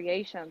same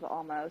variations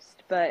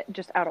almost, but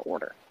just out of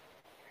order.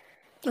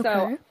 So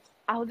Okay.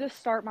 I'll just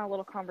start my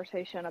little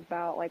conversation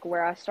about like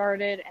where I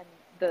started and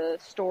the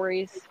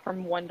stories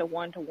from one to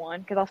one to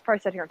one, because I'll probably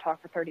sit here and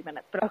talk for 30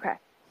 minutes. But okay.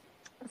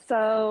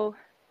 So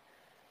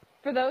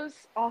for those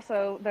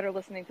also that are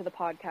listening to the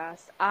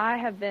podcast, I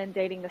have been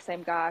dating the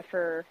same guy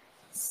for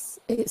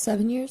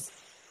 7 years.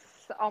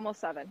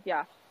 almost 7.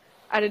 Yeah.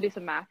 I had to do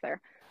some math there.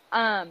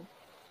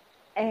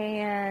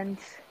 And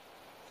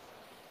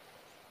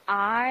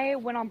I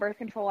went on birth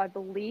control, I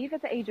believe,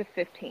 at the age of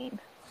 15,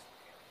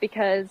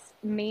 because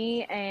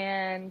me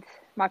and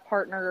my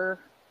partner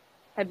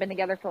had been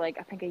together for like,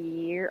 I think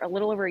a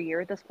little over a year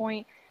at this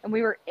point. And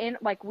we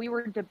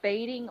were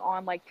debating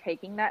on like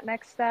taking that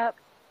next step.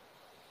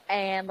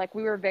 And like,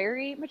 we were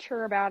very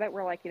mature about it.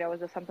 We're like, is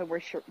this something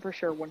we're for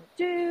sure want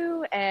to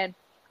do? And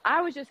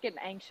I was just getting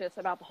anxious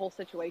about the whole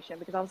situation,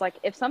 because I was like,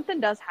 if something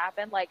does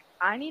happen, like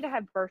I need to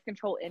have birth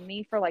control in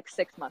me for like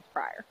 6 months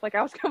prior. Like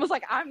I was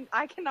like,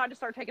 I cannot just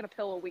start taking a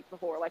pill a week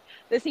before. Like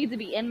this needs to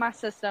be in my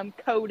system,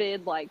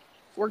 coded, like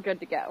we're good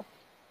to go.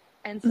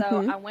 And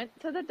so I went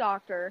to the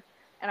doctor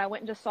and I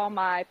went and just saw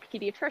my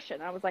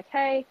pediatrician. I was like,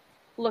 hey,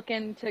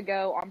 looking to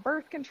go on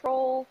birth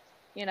control,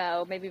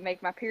 maybe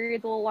make my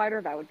periods a little lighter.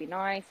 That would be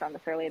nice. Not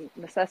necessarily a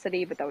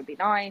necessity, but that would be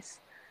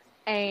nice.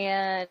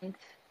 And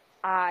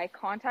I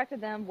contacted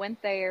them,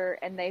 went there,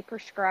 and they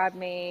prescribed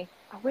me.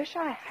 I wish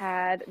I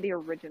had the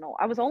original.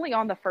 I was only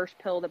on the first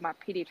pill that my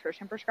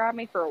pediatrician prescribed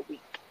me for a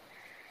week.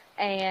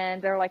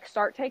 And they're like,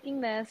 start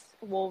taking this.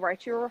 We'll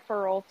write you a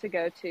referral to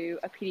go to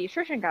a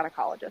pediatrician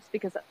gynecologist.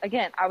 Because,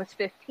 again, I was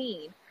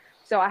 15,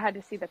 so I had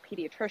to see the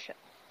pediatrician.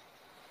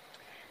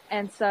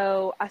 And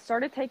so I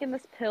started taking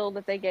this pill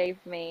that they gave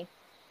me.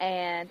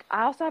 And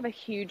I also have a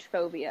huge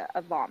phobia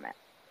of vomit.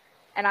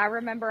 And I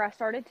remember I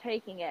started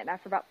taking it, and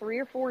after about 3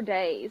 or 4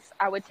 days,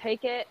 I would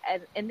take it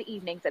in the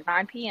evenings at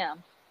 9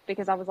 p.m.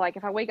 because I was like,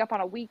 if I wake up on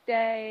a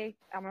weekday,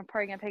 I'm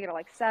probably going to take it at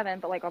like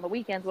 7, but like on the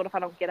weekends, what if I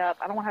don't get up?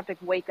 I don't want to have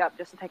to wake up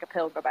just to take a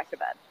pill and go back to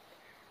bed.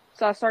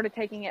 So I started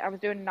taking it. I was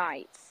doing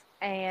nights,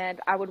 and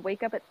I would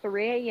wake up at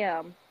 3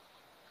 a.m.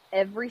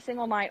 every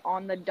single night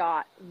on the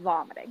dot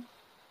vomiting.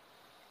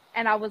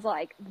 And I was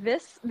like,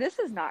 this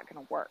is not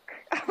going to work.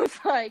 I was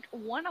like,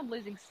 one, I'm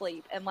losing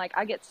sleep. And like,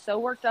 I get so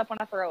worked up when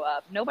I throw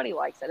up. Nobody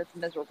likes it. It's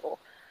miserable.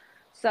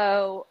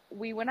 So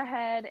we went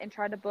ahead and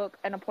tried to book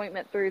an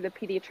appointment through the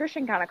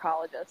pediatrician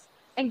gynecologist.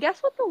 And guess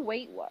what the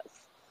wait was?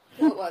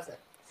 What was it?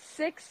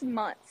 6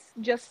 months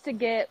just to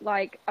get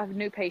like a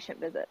new patient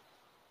visit.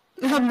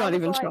 I'm not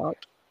even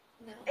shocked.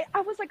 No.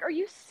 I was like, are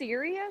you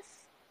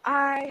serious?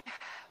 I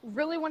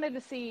really wanted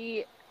to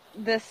see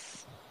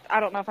this. I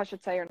don't know if I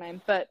should say her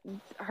name, but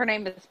her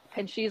name is,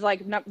 and she's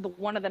like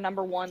one of the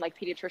number one like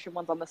pediatrician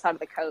ones on the side of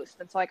the coast.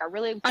 And so like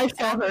I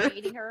saw her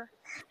meeting her.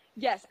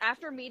 Yes,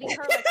 after meeting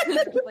her,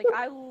 like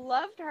I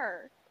loved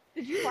her.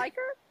 Did you like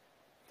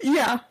her?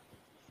 Yeah.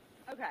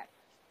 Okay,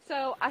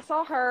 so I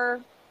saw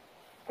her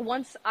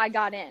once I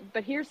got in,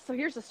 but here's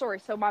the story.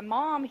 So my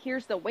mom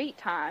hears the wait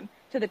time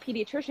to the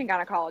pediatrician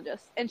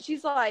gynecologist, and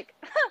she's like,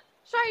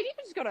 Shahid, you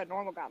can just go to a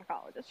normal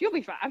gynecologist. You'll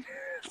be fine.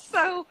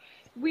 So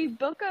we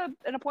book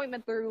an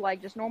appointment through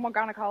like just normal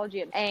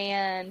gynecology,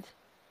 and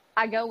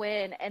I go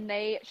in, and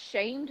they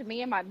shamed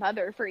me and my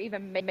mother for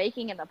even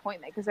making an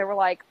appointment, because they were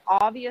like,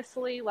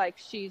 obviously, like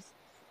she's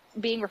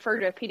being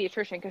referred to a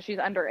pediatrician because she's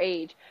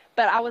underage.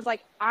 But I was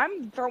like,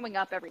 I'm throwing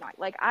up every night.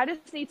 Like I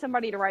just need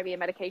somebody to write me a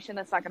medication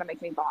that's not going to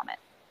make me vomit.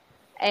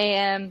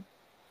 And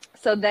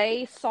so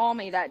they saw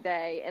me that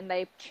day, and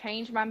they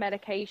changed my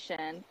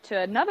medication to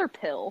another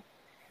pill.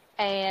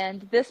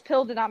 And this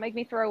pill did not make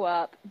me throw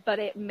up, but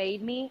it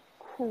made me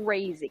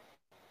crazy.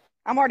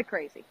 I'm already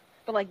crazy,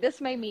 but like this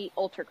made me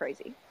ultra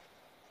crazy.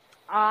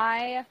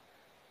 I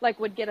like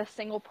would get a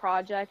single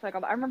project. Like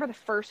I remember the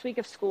first week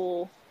of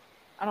school,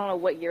 I don't know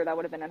what year that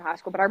would have been in high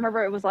school, but I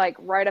remember it was like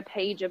write a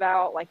page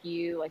about like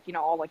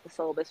all like the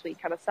syllabus week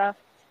kind of stuff.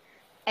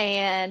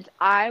 And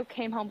I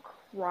came home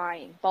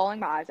crying, bawling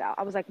my eyes out.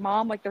 I was like,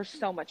 Mom, like there's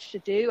so much to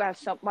do.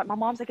 My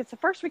mom's like, it's the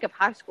first week of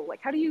high school.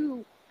 Like how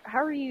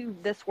are you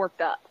this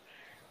worked up?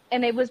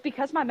 And it was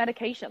because my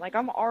medication, like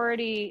I'm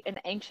already an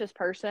anxious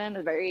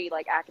person, very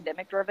like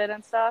academic driven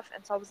and stuff.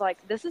 And so I was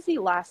like, this is the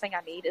last thing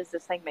I need, is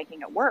this thing making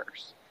it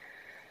worse.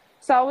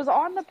 So I was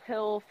on the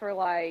pill for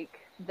like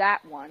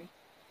that one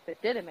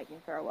that didn't make me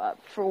throw up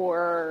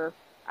for,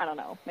 I don't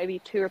know, maybe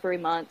 2 or 3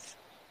 months.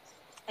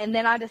 And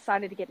then I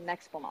decided to get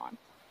Nexplanon.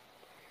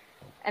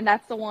 and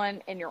that's the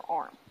one in your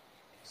arm.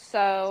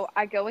 So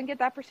I go and get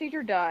that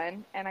procedure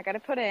done, and I got to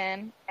put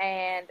in,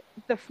 and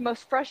the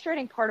most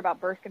frustrating part about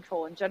birth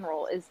control in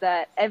general is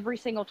that every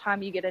single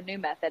time you get a new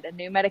method, a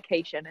new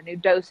medication, a new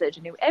dosage,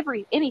 a new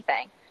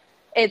anything,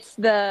 it's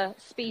the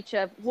speech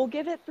of, we'll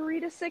give it 3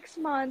 to 6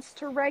 months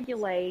to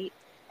regulate,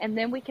 and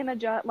then we can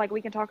adjust, like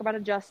we can talk about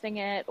adjusting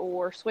it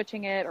or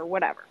switching it or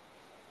whatever.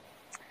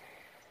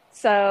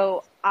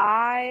 So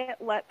I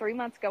let 3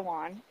 months go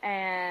on,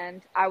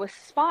 and I was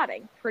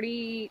spotting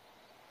pretty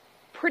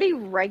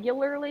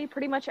regularly,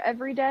 pretty much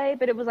every day,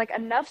 but it was like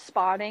enough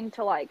spotting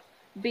to like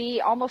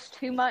be almost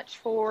too much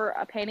for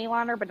a panty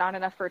liner, but not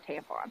enough for a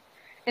tampon.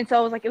 And so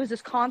I was like, it was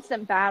this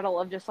constant battle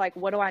of just like,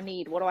 what do I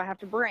need? What do I have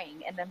to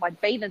bring? And then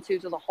like bathing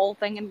suits are the whole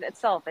thing in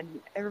itself.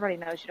 And everybody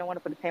knows you don't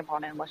want to put a tampon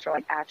in unless you're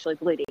like actually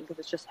bleeding, because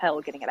it's just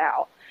hell getting it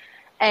out.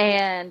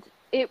 And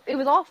it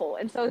was awful.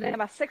 And so then in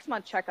my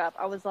 6-month checkup,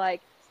 I was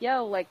like,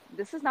 yo, like,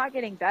 this is not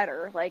getting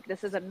better. Like,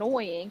 this is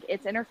annoying.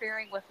 It's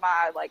interfering with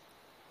my like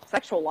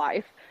sexual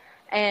life.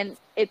 And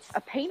it's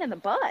a pain in the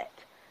butt.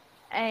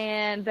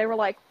 And they were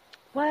like,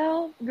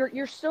 well,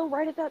 you're still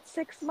right at that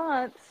 6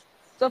 months.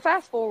 So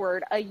fast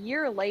forward, a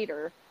year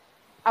later,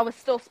 I was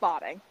still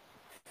spotting.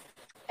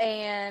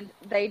 And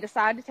they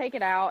decided to take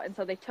it out. And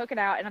so they took it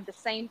out. And on the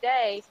same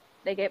day,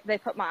 they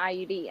put my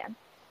IUD in.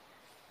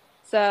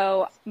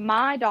 So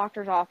my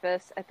doctor's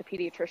office at the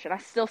pediatrician, I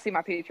still see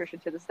my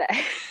pediatrician to this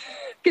day.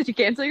 Because you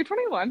can't until you're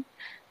 21.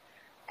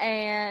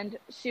 And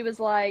she was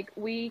like,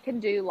 we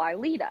can do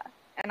Lilita.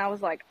 And I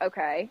was like,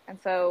 okay. And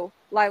so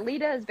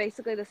Lilita is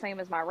basically the same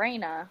as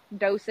Mirena,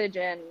 dosage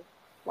and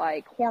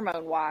like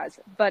hormone wise,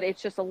 but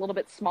it's just a little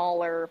bit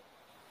smaller,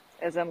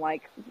 as in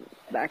like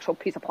the actual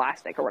piece of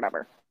plastic or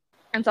whatever.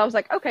 And so I was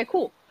like, okay,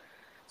 cool.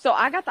 So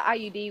I got the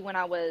IUD when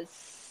I was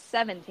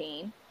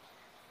 17,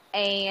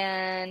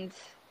 and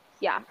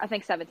yeah, I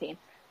think 17.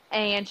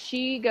 And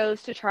she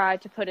goes to try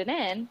to put it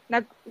in.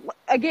 Now,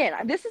 again,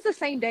 this is the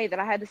same day that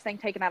I had this thing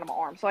taken out of my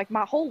arm. So like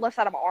my whole left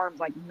side of my arm is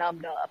like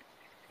numbed up.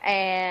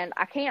 And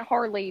I can't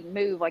hardly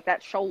move like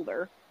that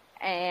shoulder.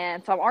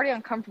 And so I'm already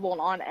uncomfortable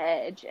and on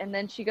edge. And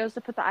then she goes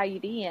to put the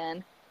IUD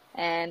in,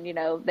 and, you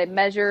know, they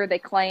measure, they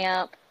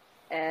clamp,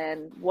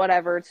 and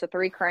whatever. It's the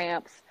 3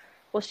 cramps.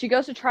 Well, she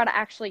goes to try to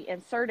actually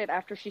insert it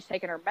after she's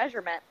taken her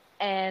measurement,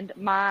 and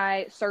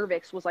my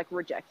cervix was like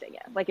rejecting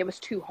it. Like it was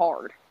too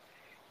hard.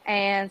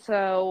 And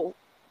so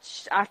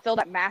I feel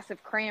that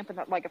massive cramp and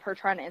like of her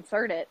trying to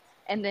insert it.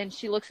 And then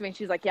she looks at me and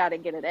she's like, yeah, I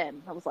didn't get it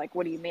in. I was like,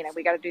 what do you mean?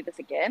 We got to do this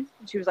again?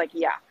 And she was like,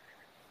 yeah.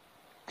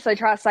 So I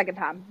tried a second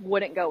time,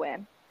 wouldn't go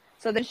in.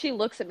 So then she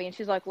looks at me and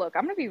she's like, look,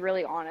 I'm going to be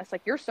really honest.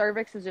 Like, your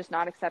cervix is just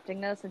not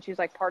accepting this. And she's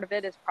like, part of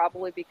it is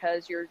probably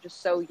because you're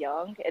just so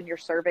young and your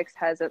cervix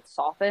hasn't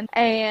softened.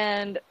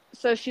 And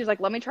so she's like,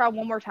 let me try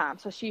one more time.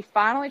 So she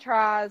finally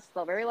tries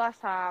the very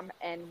last time,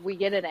 and we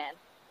get it in.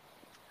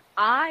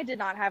 I did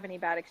not have any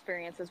bad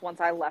experiences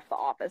once I left the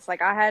office.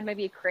 Like, I had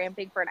maybe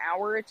cramping for an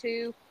hour or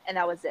two, and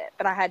that was it.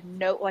 But I had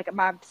no, like,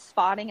 my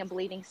spotting and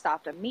bleeding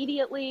stopped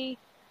immediately.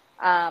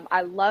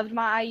 I loved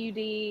my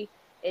IUD.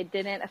 It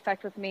didn't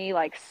affect with me,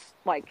 like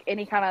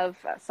any kind of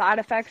side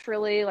effects,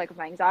 really. Like, with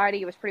my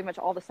anxiety, it was pretty much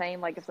all the same,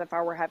 like, as if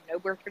I were having no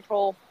birth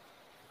control.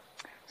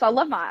 So I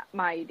love my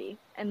IUD.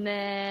 And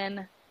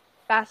then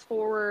fast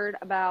forward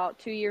about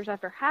 2 years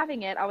after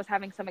having it, I was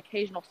having some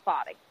occasional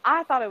spotting.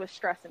 I thought it was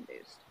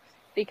stress-induced,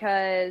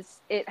 because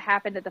it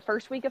happened at the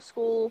first week of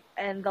school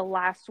and the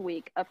last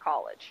week of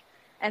college.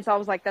 And so I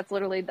was like, that's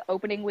literally the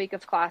opening week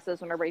of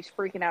classes when everybody's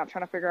freaking out,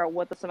 trying to figure out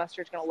what the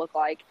semester is going to look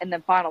like. And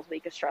then finals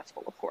week is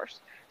stressful, of course.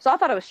 So I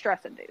thought it was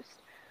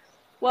stress-induced.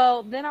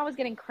 Well, then I was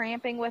getting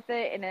cramping with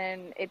it, and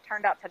then it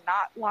turned out to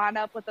not line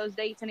up with those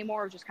dates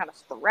anymore. It was just kind of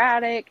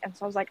sporadic. And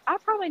so I was like, I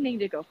probably need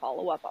to go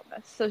follow up on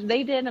this. So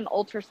they did an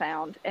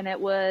ultrasound, and it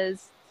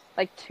was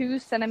like 2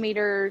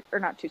 centimeters, or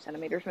not 2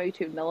 centimeters, maybe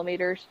 2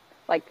 millimeters,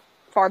 like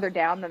farther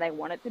down than they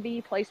want it to be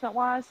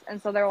placement-wise.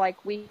 And so they're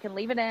like, we can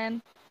leave it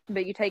in,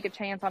 but you take a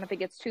chance on if it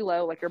gets too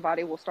low, like your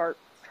body will start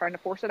trying to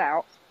force it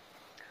out.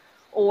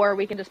 Or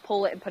we can just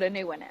pull it and put a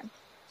new one in.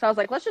 So I was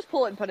like, let's just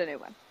pull it and put a new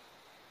one.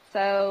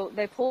 So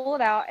they pull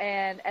it out,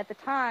 and at the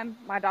time,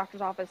 my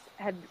doctor's office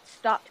had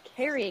stopped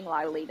carrying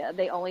Lilita.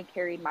 They only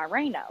carried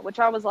Mirena, which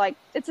I was like,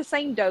 it's the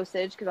same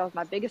dosage, because that was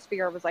my biggest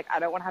fear. I was like, I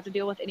don't want to have to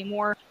deal with any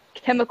more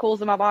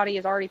chemicals in my body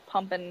is already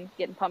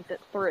getting pumped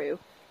through.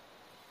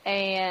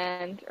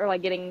 Or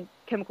like getting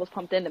chemicals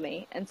pumped into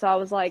me. And so I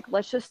was like,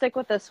 let's just stick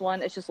with this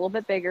one. It's just a little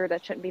bit bigger.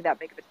 That shouldn't be that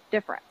big of a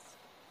difference.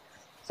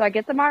 So I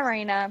get the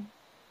Mirena,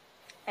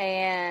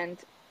 and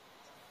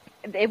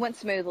it went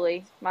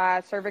smoothly.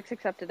 My cervix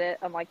accepted it,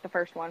 unlike the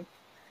first one.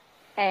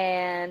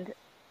 And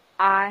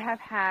I have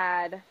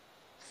had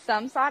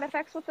some side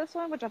effects with this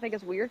one, which I think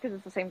is weird because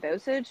it's the same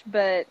dosage,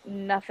 but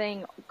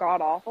nothing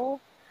god-awful.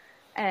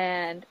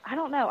 And I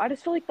don't know, I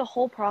just feel like the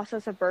whole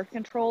process of birth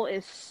control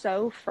is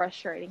so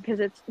frustrating, because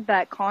it's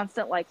that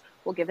constant, like,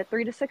 we'll give it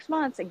 3 to 6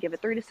 months and give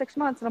it 3 to 6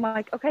 months. And I'm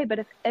like, okay, but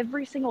if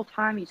every single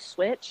time you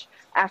switch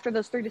after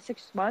those 3 to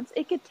 6 months,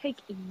 it could take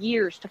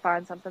years to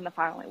find something that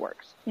finally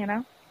works, you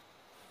know?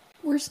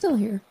 We're still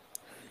here.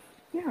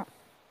 Yeah.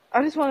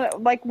 I just want to,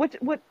 like,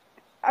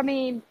 I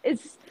mean,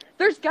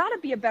 there's got to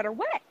be a better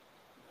way.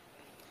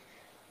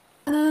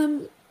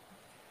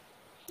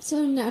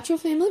 So natural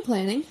family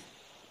planning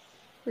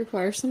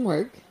requires some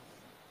work.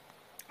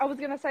 I was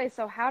going to say,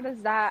 so how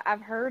does that,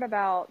 I've heard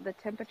about the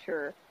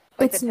temperature.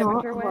 Like It's the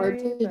not temperature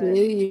hard way, to do.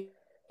 You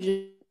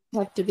just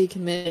have to be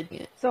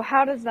committed. So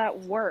how does that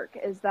work?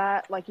 Is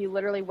that like you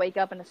literally wake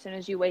up and as soon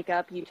as you wake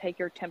up, you take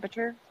your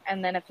temperature?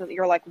 And then if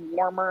you're like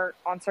warmer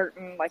on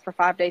certain, like for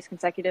 5 days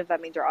consecutive,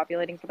 that means you're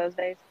ovulating for those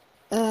days?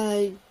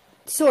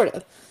 Sort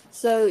of.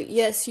 So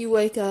yes, you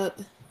wake up,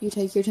 you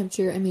take your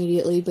temperature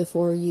immediately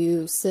before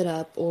you sit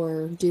up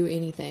or do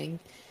anything.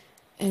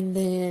 And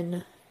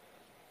then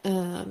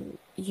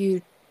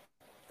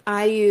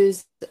I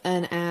use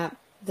an app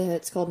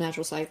that's called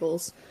Natural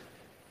Cycles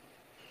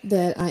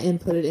that I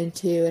input it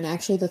into, and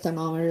actually the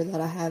thermometer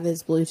that I have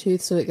is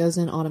Bluetooth, so it goes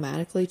in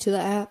automatically to the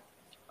app.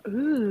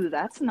 Ooh,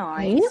 that's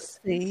nice.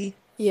 Fancy.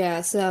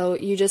 Yeah, so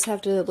you just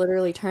have to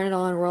literally turn it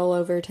on, roll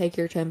over, take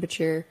your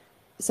temperature,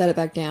 set it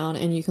back down,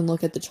 and you can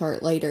look at the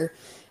chart later.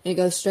 And it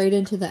goes straight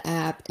into the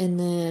app, and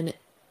then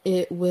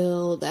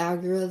the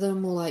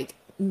algorithm will like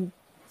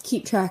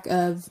keep track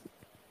of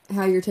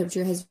how your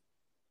temperature has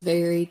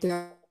varied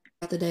throughout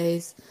the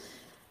days.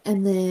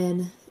 And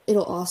then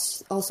it'll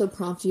also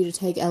prompt you to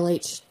take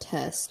LH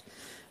test,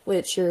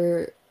 which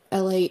your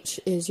LH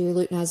is your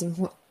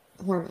luteinizing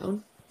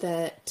hormone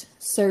that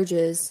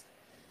surges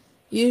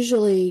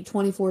usually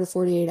 24 to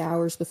 48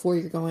 hours before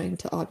you're going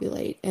to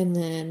ovulate. And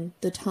then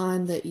the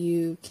time that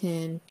you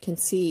can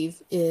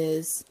conceive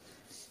is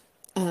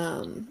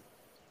from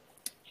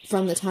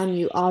the time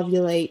you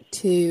ovulate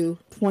to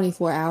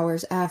 24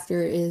 hours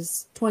after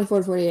is 24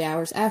 to 48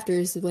 hours after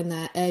is when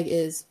that egg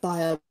is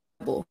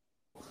viable.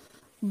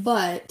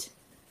 But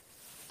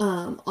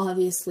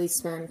obviously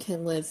sperm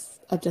can live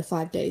up to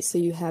 5 days, so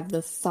you have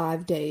the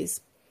 5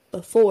 days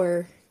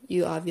before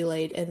you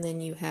ovulate, and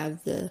then you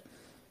have the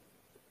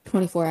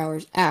 24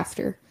 hours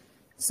after.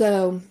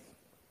 So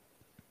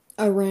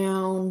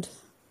around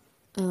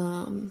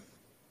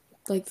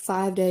like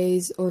 5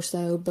 days or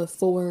so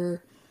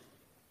before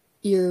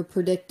your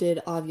predicted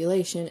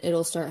ovulation,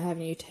 it'll start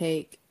having you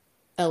take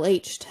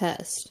LH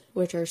tests,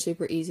 which are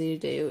super easy to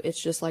do.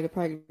 It's just like a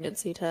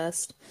pregnancy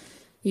test.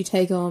 You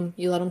take them,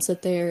 you let them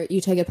sit there, you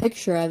take a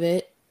picture of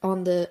it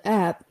on the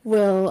app,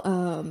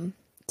 will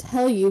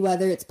tell you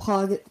whether it's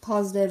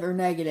positive or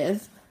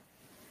negative,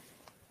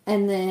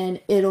 and then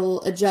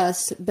it'll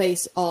adjust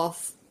based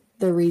off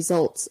the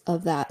results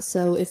of that.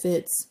 So if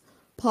it's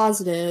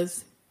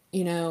positive,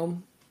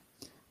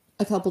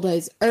 a couple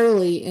days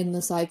early in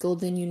the cycle,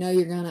 then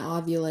you're going to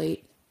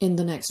ovulate in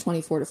the next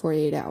 24 to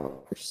 48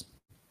 hours.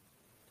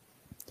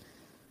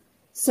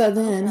 So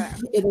then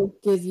it'll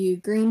give you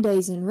green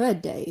days and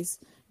red days.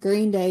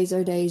 Green days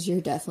are days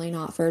you're definitely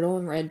not fertile,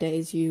 and red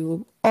days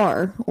you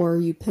are, or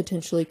you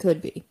potentially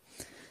could be.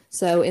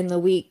 So in the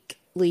week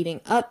leading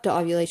up to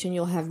ovulation,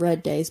 you'll have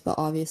red days, but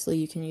obviously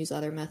you can use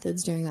other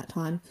methods during that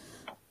time.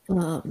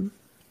 And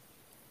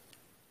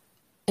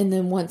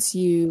then once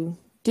you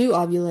do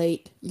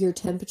ovulate, your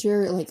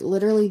temperature, like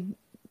literally,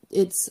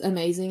 it's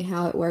amazing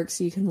how it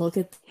works. You can look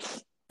at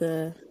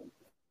the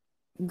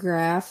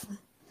graph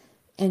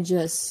and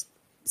just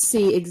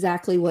see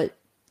exactly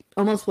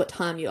almost what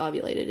time you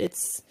ovulated.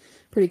 It's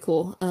pretty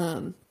cool.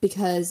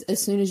 Because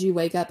as soon as you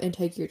wake up and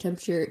take your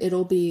temperature,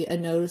 it'll be a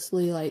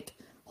noticeably like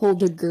whole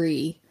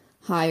degree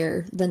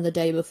higher than the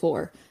day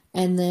before.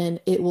 And then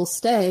it will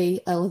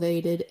stay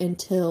elevated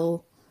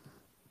until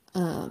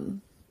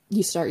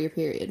you start your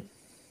period.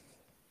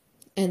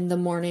 And the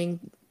morning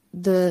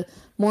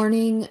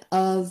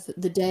of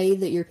the day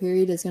that your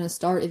period is going to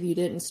start, if you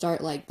didn't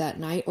start like that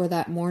night or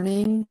that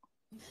morning,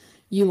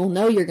 you will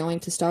know you're going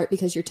to start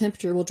because your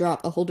temperature will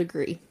drop a whole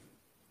degree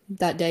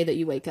that day that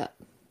you wake up.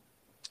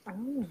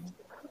 Oh.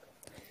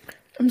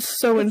 I'm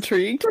so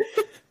intrigued.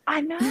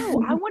 I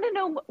know. I want to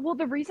know. Well,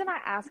 the reason I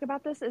ask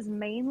about this is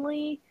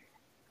mainly,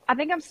 I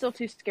think I'm still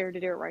too scared to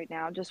do it right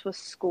now, just with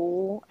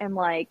school and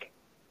like,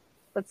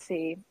 let's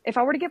see. If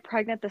I were to get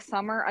pregnant this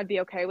summer, I'd be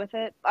okay with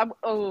it. Let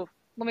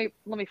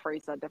me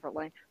phrase that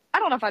differently. I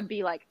don't know if I'd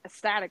be like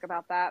ecstatic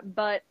about that,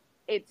 but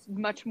it's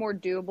much more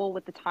doable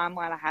with the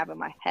timeline I have in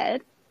my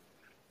head,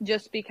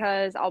 just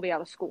because I'll be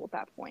out of school at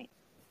that point.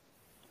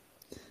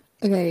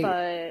 Okay.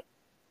 But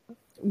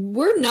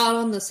we're not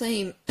on the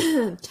same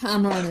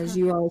timeline as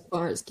you are as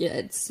far as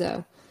kids,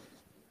 so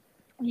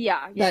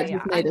yeah. That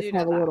just made us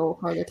have a little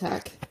heart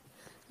attack.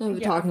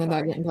 Talking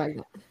about getting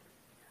pregnant.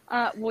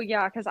 Well,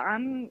 yeah, because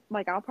I'm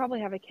like, I'll probably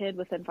have a kid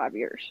within 5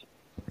 years.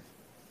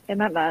 Isn't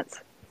that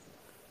nuts?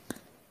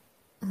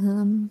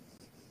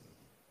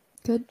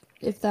 Good.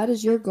 If that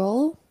is your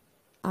goal,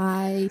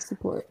 I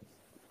support.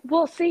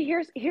 Well, see,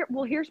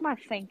 here's my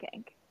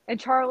thinking. And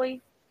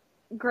Charlie,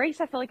 Grace,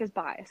 I feel like is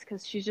biased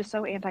because she's just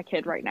so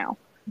anti-kid right now.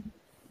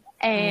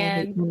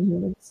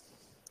 And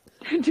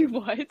do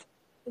what?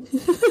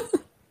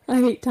 I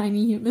hate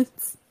tiny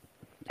humans.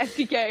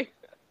 FTK.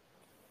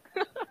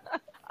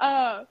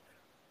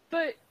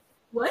 But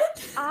what?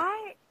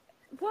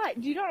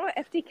 Do you not know what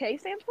FTK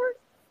stands for?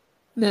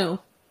 No.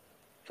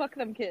 fuck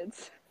them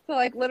kids. So,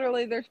 like,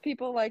 literally, there's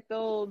people, like,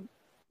 they'll,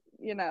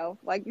 you know,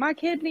 like, my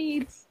kid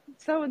needs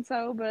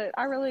so-and-so, but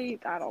I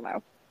don't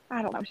know.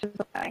 It's just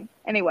a thing.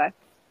 Anyway.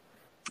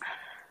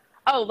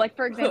 Oh, like,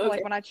 for example,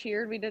 like, when I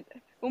cheered,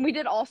 when we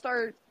did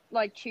all-star,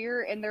 like,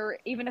 cheer, and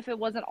even if it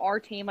wasn't our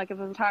team, like, if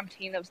it was a time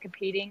team that was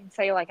competing,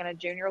 say, like, in a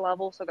junior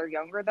level, so they're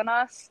younger than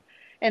us,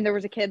 and there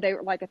was a kid,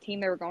 a team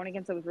they were going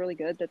against that was really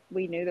good, that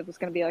we knew that was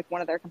going to be, like,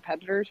 one of their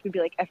competitors, we'd be,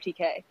 like,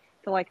 FTK,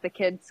 to, like, the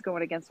kids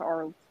going against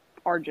our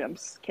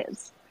gym's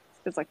kids.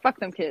 It's like, fuck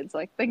them kids.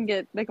 Like, they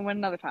can win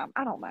another time.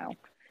 I don't know.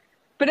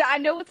 But I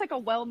know it's, like, a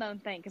well-known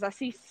thing, because I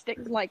see,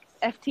 like,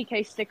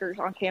 FTK stickers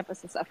on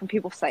campus and stuff, and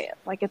people say it.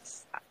 Like,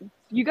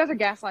 you guys are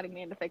gaslighting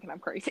me into thinking I'm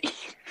crazy.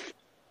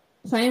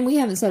 Fine, we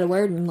haven't said a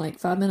word in, like,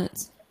 5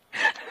 minutes.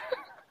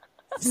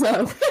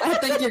 So, I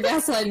think you're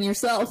gaslighting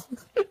yourself.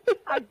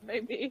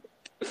 Maybe.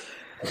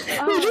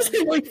 We just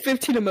had, like,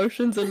 15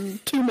 emotions in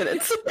 2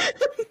 minutes.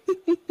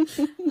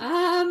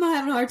 I'm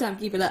having a hard time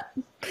keeping up.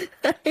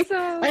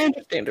 I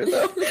understand her,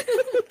 though.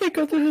 They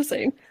go through the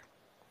same.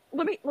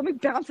 Let me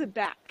bounce it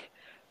back.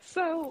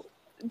 So,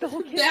 the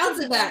whole kid... Bounce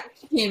it back,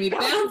 Cammy.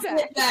 Bounce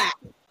it back.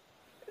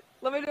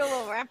 Let me do a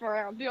little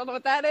wraparound. Do y'all know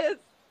what that is?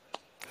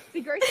 See,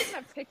 Grace doesn't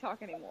have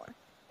TikTok anymore.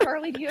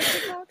 Charlie, do you have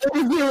TikTok?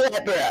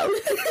 Wraparound.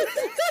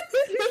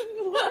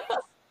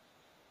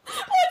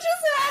 What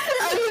just happened?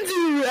 I didn't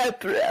do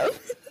wraparound.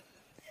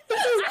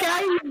 This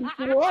guy is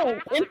wrong.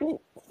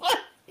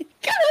 You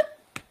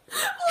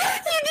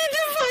need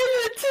to find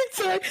that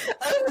TikTok.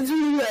 I was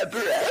doing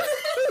wraparound.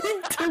 He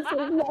took a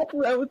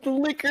wraparound with the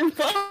liquor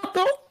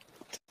bottle.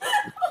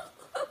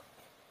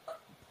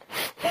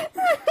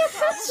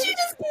 She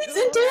just keeps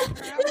it down.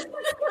 And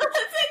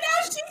now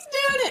she's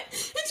doing it.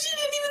 And she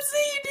didn't even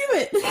see you do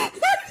it.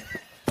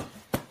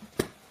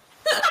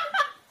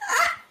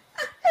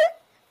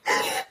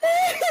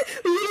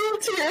 Little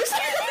tears.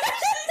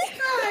 She's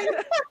crying.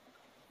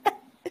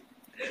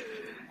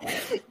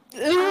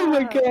 Oh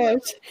my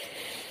gosh.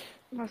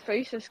 My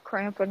face is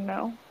cramping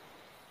now.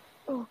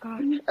 Oh,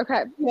 gosh. Okay.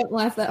 I haven't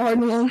laughed that hard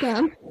in a long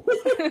time.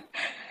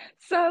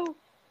 So,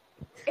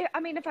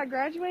 if I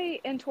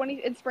graduate in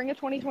spring of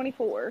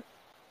 2024,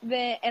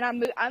 then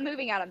I'm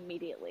moving out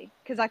immediately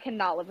because I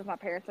cannot live with my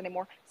parents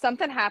anymore.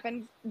 Something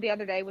happened the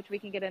other day, which we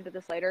can get into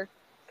this later,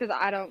 because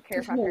I don't care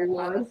if my parents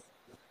know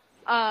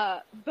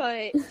this.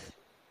 But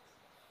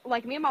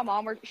like me and my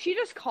mom she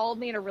just called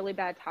me at a really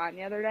bad time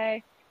the other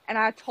day, and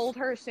I told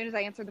her as soon as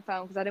I answered the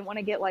phone because I didn't want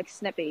to get like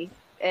snippy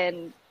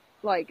and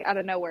like out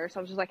of nowhere. So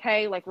I was just like,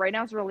 hey, like right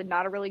now is really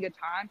not a really good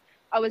time.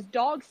 I was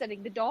dog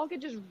sitting. The dog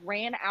had just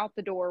ran out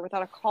the door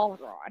without a collar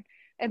on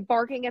and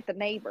barking at the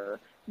neighbor.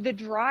 The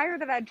dryer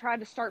that I'd tried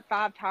to start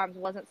 5 times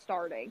wasn't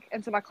starting.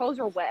 And so my clothes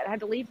were wet. I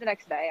had to leave the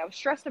next day. I was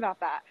stressed about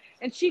that.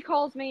 And she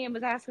calls me and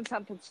was asking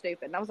something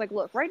stupid. And I was like,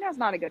 look, right now is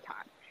not a good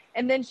time.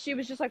 And then she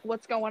was just like,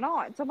 what's going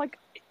on? So I'm like,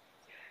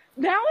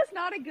 now is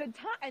not a good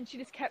time. And she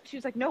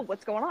was like, no,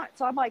 what's going on?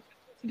 So I'm like,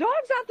 the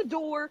dog's out the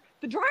door.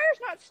 The dryer's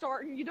not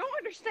starting. You don't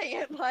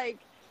understand. Like,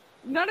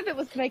 none of it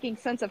was making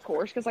sense, of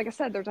course, because like I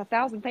said, there's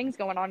 1,000 things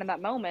going on in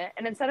that moment.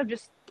 And instead of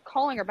just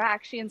calling her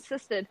back, she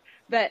insisted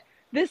that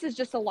this is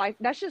just a life.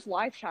 That's just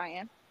life,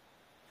 Cheyenne.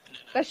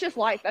 That's just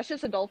life. That's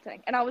just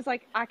adulting. And I was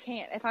like, I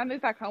can't. If I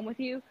move back home with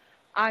you,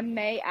 I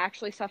may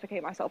actually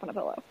suffocate myself in a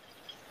pillow.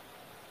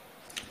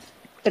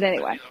 But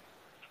anyway.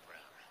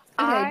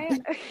 Okay.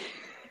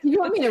 You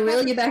want me to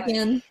reel you back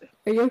in?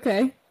 Are you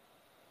okay?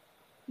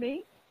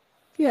 Me?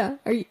 Yeah.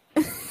 Are you?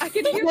 I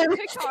can hear the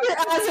TikTok. Your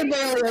eyes are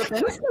barely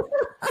open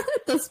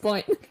at this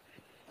point.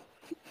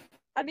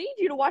 I need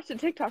you to watch the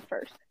TikTok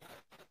first.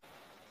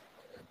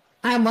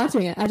 I'm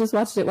watching it. I just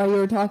watched it while you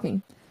were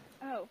talking.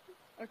 Oh,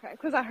 okay.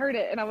 Because I heard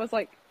it and I was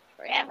like,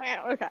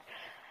 okay.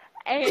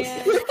 And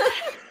so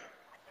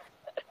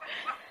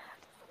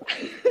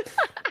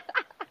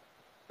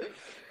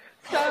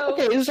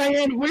Okay,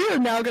 Cheyenne, we are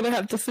now gonna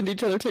have to send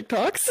each other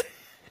TikToks.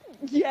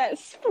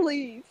 yes,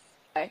 please.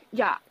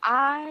 Yeah,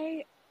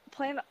 I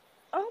plan.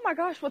 Oh my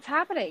gosh, what's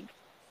happening?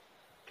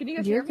 Can you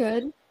guys You're hear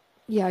me? good.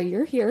 Yeah,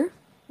 you're here.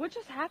 What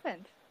just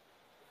happened?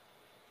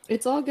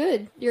 It's all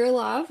good. You're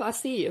alive. I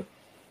see you.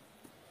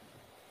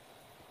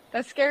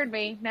 That scared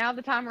me. Now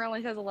the timer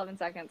only says 11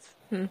 seconds.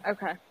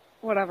 Okay,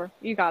 whatever.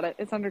 You got it.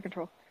 It's under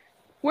control.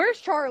 Where's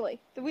Charlie?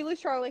 Did we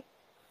lose Charlie?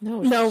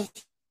 No,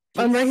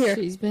 I'm right here.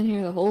 She's been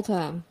here the whole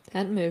time.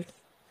 Hadn't moved.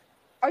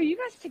 Are you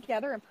guys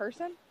together in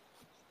person?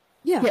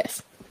 Yeah.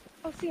 Yes.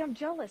 Oh, see, I'm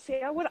jealous.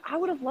 See, I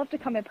would have loved to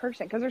come in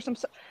person because there's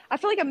I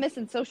feel like I'm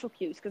missing social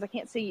cues because I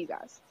can't see you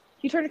guys.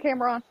 Can you turn your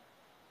camera on?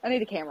 I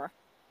need a camera.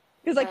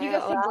 Because like you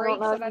guys see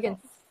breaks and I don't.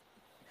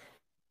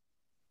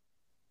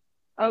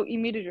 Oh, you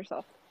muted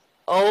yourself.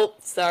 Oh,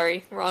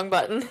 sorry. Wrong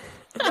button.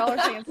 Y'all are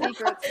seeing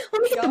secrets.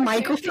 The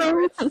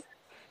microphone.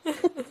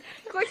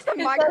 Click the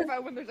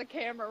microphone when there's a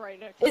camera right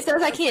next to It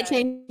says I can't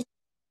change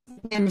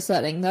the camera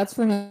setting. That's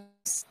for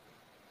next.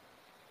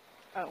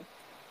 Oh.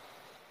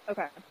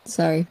 Okay.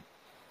 Sorry.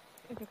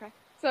 It's okay.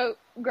 So,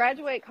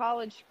 graduate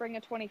college spring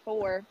of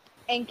 24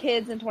 and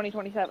kids in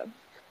 2027.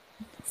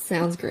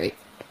 Sounds great.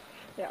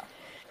 Yeah.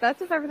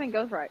 That's if everything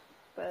goes right.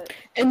 but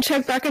And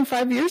check back in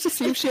 5 years to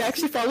see if she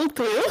actually followed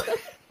through.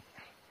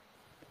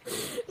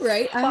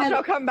 Right?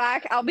 I'll come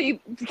back. I'll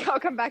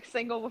come back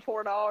single with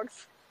 4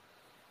 dogs.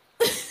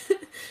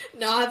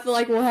 No, I feel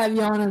like we'll have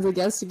you on as a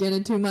guest again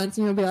in 2 months,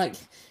 and you'll be like,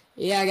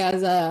 "Yeah,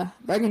 guys,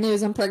 breaking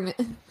news, I'm pregnant."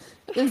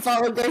 Then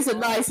followed Grace's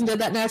advice and did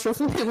that natural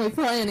family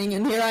planning,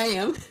 and here I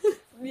am.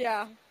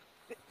 Yeah.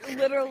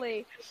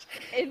 Literally,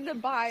 in the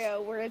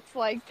bio where it's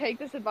like, take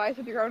this advice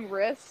with your own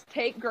risk,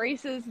 take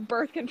Grace's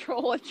birth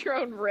control at your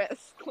own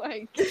risk.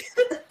 Like,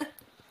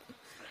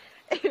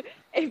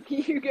 if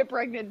you get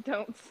pregnant,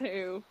 don't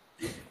sue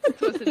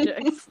Twisted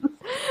Chicks.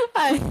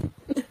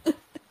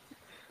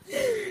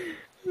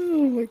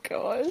 Oh my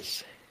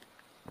gosh.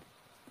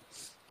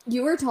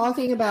 You were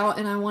talking about,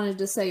 and I wanted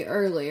to say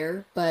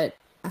earlier, but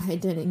I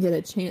didn't get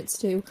a chance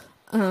to.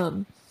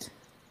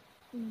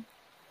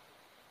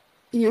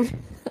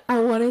 I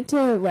wanted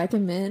to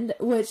recommend,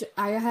 which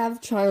I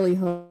have Charlie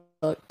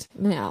hooked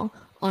now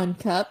on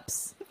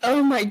cups.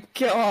 Oh my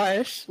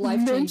gosh.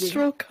 Life-changing.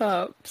 Menstrual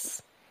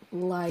cups.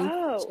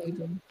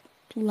 Life-changing.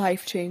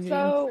 Life-changing.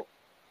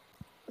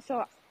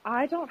 So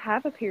I don't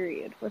have a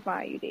period with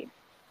my IUD.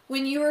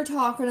 When you were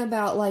talking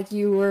about, like,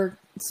 you were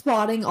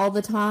spotting all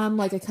the time,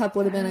 like, a cup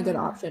would have been a good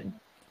option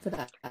for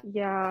that.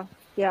 Yeah.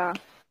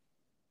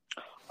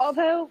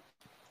 Although,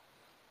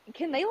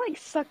 can they, like,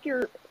 suck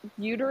your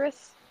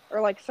uterus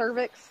or, like,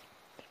 cervix?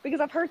 Because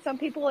I've heard some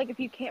people, like, if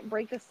you can't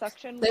break the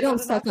suction... They don't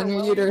suck on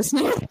your uterus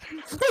now.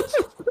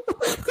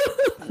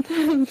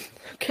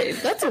 Okay,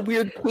 that's a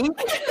weird kink.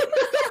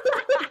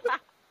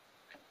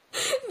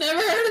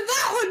 Never heard of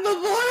that one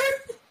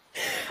before.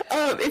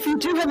 If you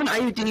do have an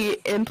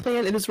IUD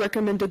implant, it is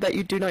recommended that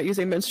you do not use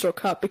a menstrual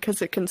cup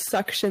because it can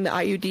suction the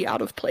IUD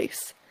out of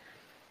place.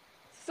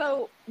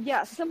 So,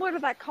 yeah, similar to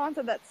that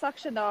concept, that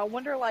suction, though, I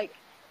wonder, like,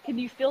 can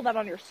you feel that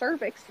on your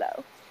cervix,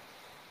 though?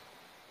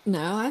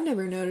 No, I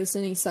never noticed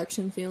any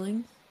suction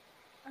feeling.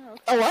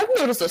 Oh, I've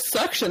noticed a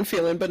suction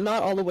feeling, but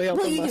not all the way up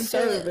on my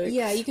cervix.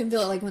 Yeah, you can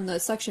feel it, like, when the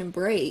suction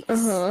breaks.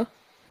 Uh-huh.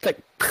 It's like...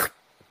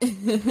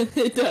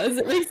 It does.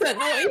 It makes that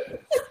noise.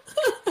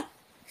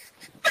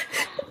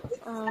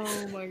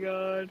 Oh, my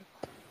God.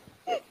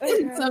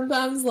 And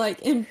sometimes, like,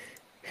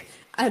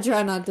 I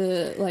try not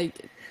to,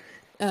 like,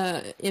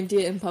 empty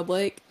it in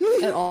public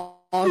at all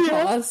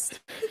costs.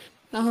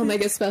 I'll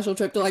make a special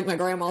trip to, like, my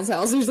grandma's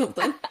house or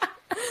something.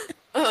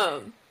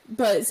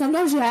 But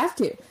sometimes you have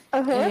to.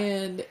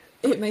 And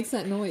it makes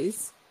that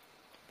noise.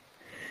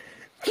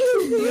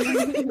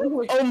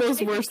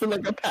 Almost worse than,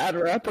 like, a pad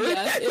rapper.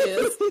 Yeah, it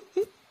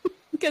is.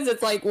 Because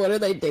it's like, what are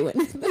they doing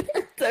in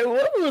there? So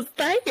what was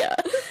that?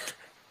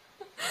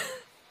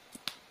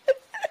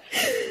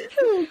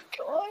 Oh,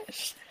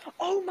 gosh.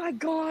 Oh, my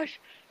gosh.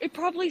 It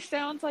probably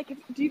sounds like...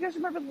 do you guys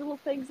remember the little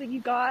things that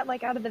you got,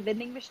 like, out of the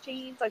vending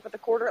machines? Like, with the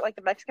quarter, like,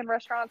 the Mexican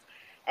restaurants?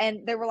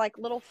 And they were, like,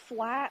 little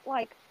flat,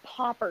 like,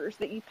 poppers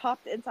that you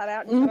popped inside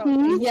out. And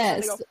Mm-hmm.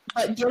 Yes,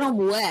 but get them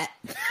wet.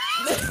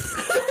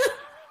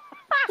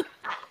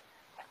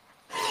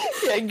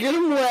 Yeah, get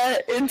them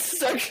wet and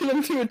suction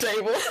them to a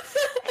table.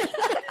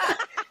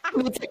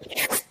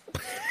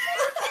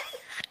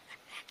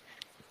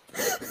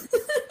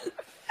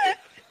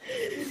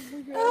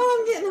 Oh,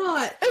 I'm getting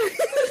hot.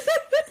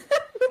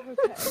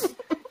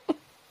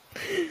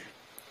 Okay.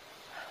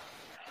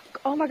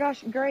 Oh my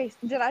gosh, Grace,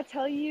 did I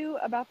tell you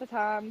about the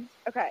time?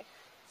 Okay,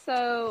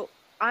 so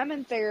I'm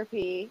in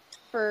therapy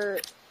for,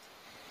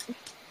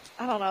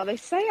 I don't know, they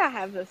say I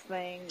have this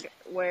thing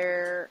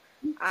where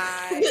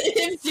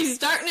She's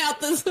starting out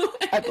this way.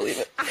 I believe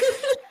it.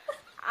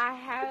 I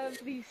have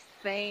these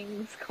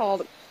things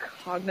called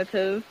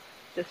cognitive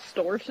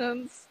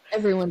distortions.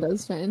 Everyone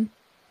does, Shane.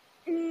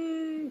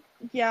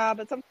 Yeah,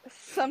 but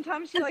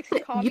sometimes she likes to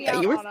call me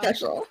out you were on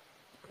special.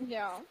 them.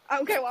 Yeah.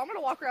 Okay, well, I'm going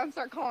to walk around and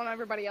start calling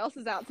everybody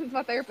else's out since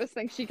my therapist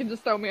thinks she can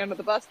just throw me under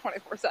the bus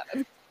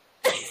 24/7.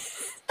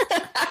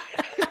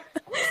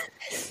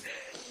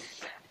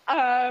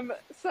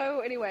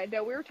 So anyway,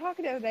 no, we were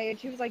talking the other day and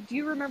she was like, do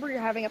you remember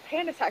you're having a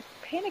panic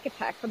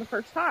attack for the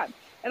first time?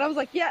 And I was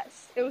like,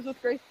 yes, it was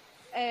with Grace.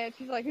 And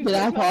she's like, did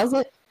I cause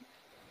it?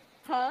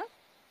 Huh?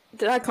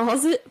 Did I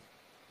cause it?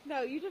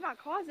 No, you did not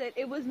cause it.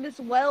 It was Miss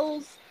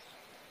Wells'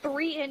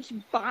 3-inch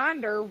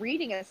binder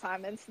reading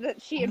assignments that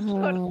she had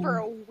put for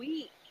a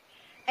week.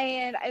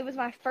 And it was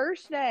my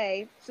first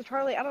day. So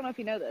Charlie, I don't know if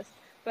you know this,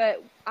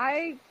 but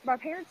my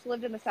parents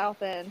lived in the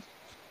South End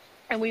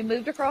and we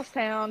moved across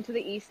town to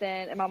the East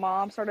End and my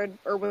mom was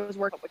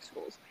working at public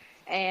schools.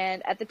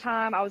 And at the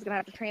time I was going to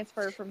have to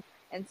transfer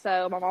and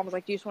so my mom was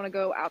like, do you just want to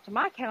go out to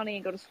my county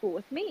and go to school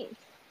with me?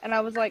 And I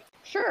was like,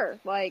 sure.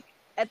 Like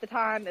at the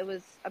time it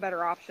was a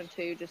better option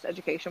too, just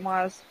education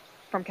wise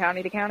from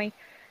county to county.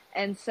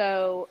 And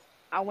so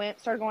I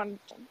started going,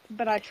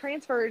 but I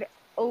transferred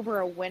over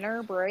a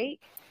winter break.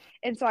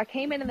 And so I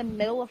came in the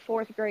middle of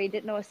 4th grade,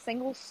 didn't know a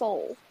single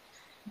soul.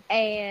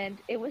 And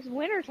it was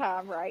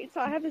wintertime, right?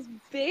 So I have this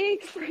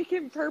big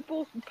freaking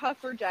purple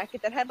puffer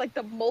jacket that had like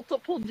the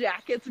multiple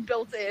jackets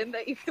built in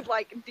that you could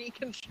like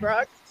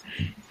deconstruct.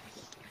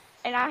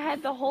 And I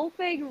had the whole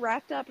thing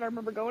wrapped up, and I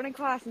remember going in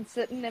class and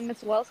sitting in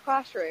Miss Wells'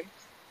 classroom,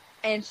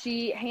 and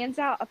she hands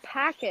out a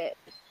packet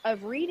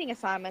of reading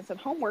assignments and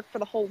homework for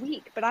the whole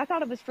week, but I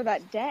thought it was for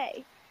that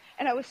day,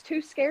 and I was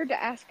too scared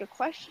to ask a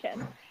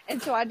question,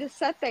 and so I just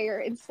sat there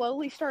and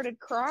slowly started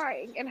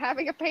crying and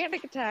having a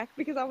panic attack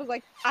because I was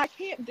like, I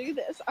can't do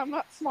this. I'm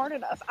not smart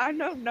enough. I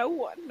know no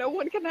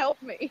one can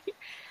help me.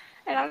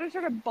 And I just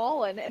started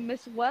bawling, and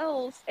Miss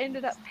Wells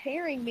ended up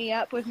pairing me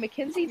up with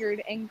Mackenzie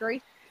Beard and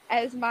Grace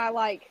as my,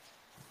 like,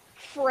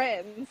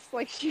 friends.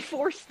 Like, she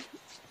forced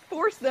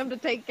them to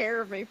take care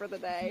of me for the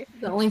day.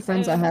 The only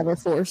friends I have are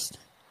forced.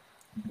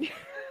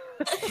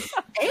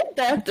 Ain't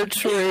that the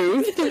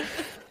truth?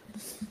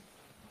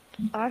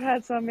 I've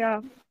had some,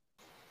 yeah,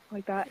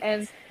 like that.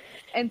 And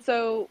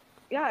so,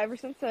 yeah, ever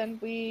since then,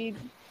 we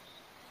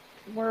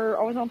were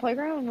always on the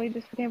playground, and we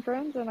just became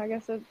friends, and I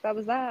guess that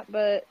was that.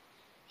 But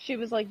she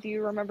was like, do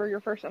you remember your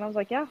first? And I was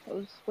like, yeah, it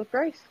was with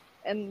Grace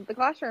in the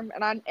classroom,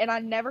 and I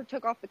never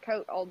took off the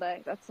coat all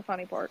day. That's the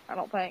funny part, I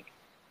don't think.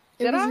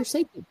 It was your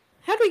safety.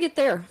 How'd we get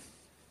there?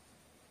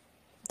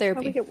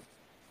 Therapy.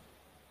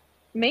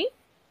 Me?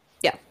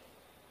 Yeah.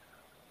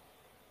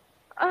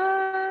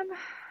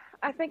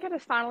 I think I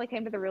just finally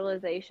came to the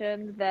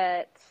realization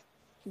that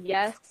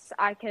yes,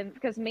 I can,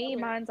 because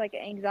mine's like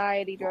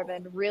anxiety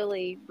driven,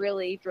 really,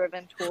 really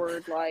driven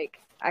toward like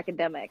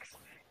academics.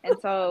 And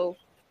so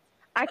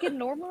I can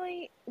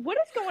normally, what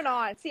is going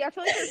on? See, I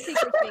feel like there's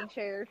secrets being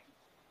shared.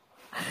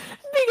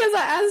 Because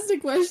I asked a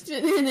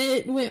question and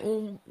it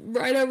went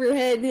right over your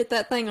head and hit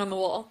that thing on the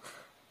wall.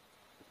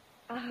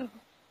 Oh,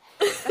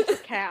 that's a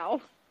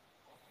cow.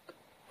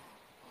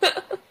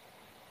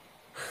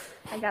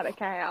 I got a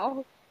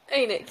cow.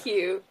 Ain't it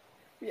cute?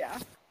 Yeah.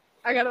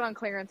 I got it on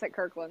clearance at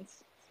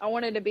Kirkland's. I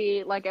wanted to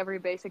be like every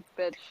basic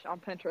bitch on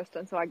Pinterest,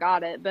 and so I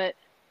got it, but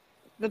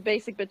the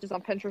basic bitches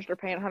on Pinterest are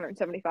paying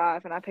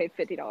 $175, and I paid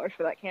 $50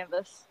 for that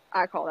canvas.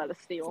 I call that a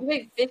steal.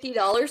 You paid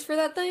 $50 for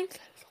that thing?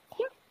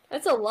 Yeah.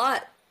 That's a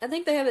lot. I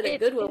think they have it at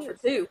Goodwill for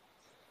 $2.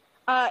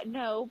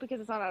 No, because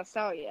it's not out of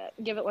style yet.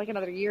 Give it like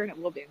another year, and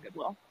it will be in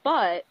Goodwill.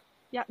 But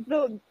yeah,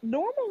 the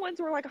normal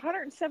ones were like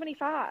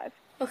 $175.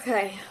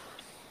 Okay.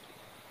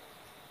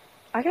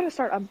 I gotta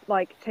start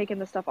like taking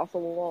the stuff off the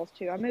walls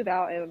too. I move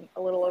out in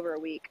a little over a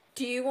week.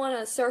 Do you want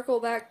to circle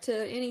back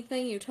to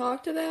anything you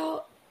talked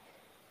about?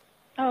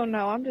 Oh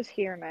no, I'm just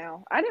here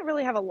now. I didn't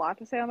really have a lot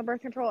to say on the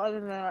birth control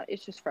other than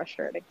it's just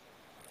frustrating.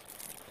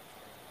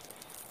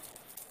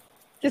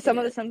 Just some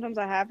of the symptoms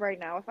I have right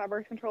now with my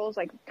birth control is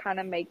like kind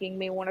of making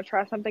me want to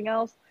try something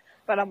else.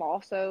 But I'm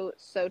also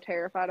so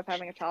terrified of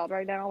having a child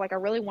right now. Like I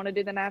really want to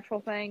do the natural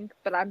thing,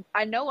 but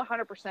I know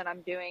 100% I'm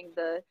doing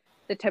the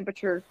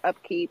temperature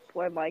upkeep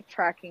when like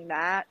tracking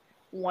that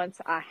once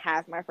I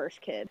have my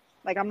first kid.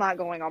 Like I'm not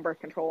going on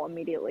birth control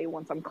immediately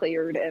once I'm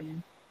cleared,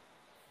 and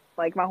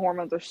like my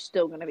hormones are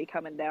still going to be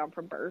coming down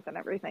from birth and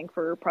everything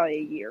for probably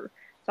a year.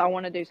 So I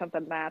want to do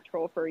something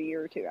natural for a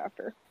year or two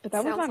after. But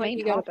that was my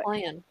main topic.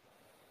 Plan.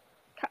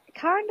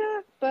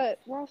 Kinda, but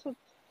we're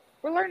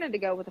learning to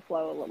go with the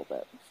flow a little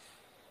bit.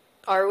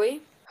 Are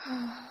we?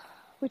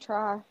 We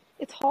try.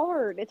 It's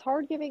hard. It's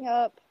hard giving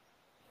up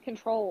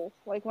control.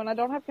 Like when I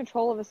don't have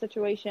control of a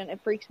situation,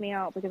 it freaks me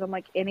out because I'm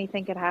like,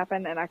 anything could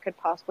happen and I could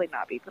possibly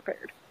not be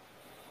prepared.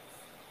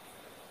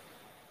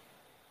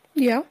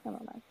 Yeah. I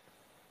don't know.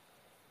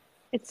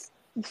 It's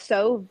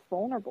so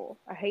vulnerable.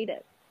 I hate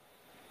it.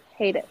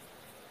 Hate it.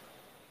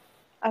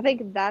 I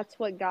think that's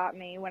what got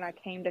me when I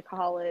came to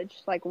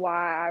college. Like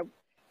why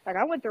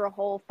I went through a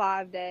whole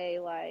 5-day,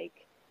 like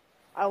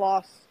I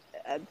lost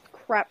a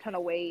crap ton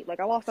of weight. Like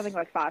I lost something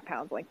like 5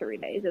 pounds in like 3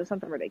 days. It was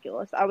something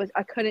ridiculous.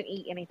 I couldn't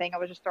eat anything. I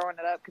was just throwing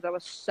it up because I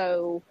was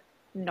so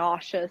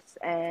nauseous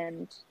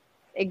and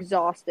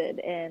exhausted,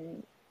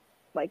 and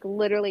like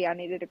literally I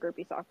needed a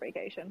groupie sock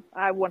vacation.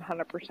 I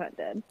 100%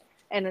 did.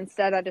 And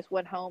instead I just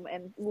went home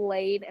and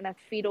laid in a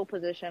fetal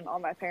position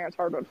on my parents'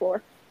 hardwood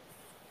floor.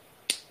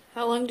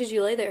 How long did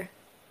you lay there?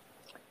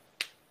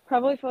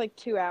 Probably for like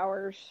 2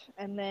 hours,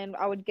 and then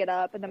I would get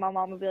up, and then my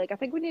mom would be like, I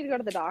think we need to go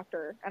to the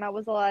doctor. And I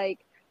was like,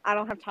 I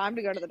don't have time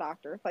to go to the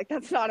doctor. Like,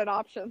 that's not an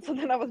option. So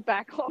then I was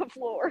back on the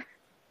floor.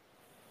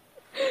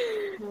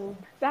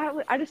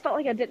 I just felt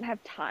like I didn't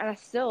have time. I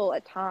still,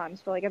 at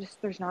times, feel like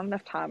there's not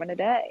enough time in a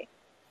day.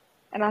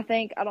 And I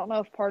don't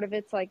know if part of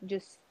it's like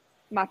just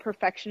my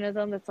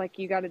perfectionism that's like,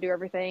 you got to do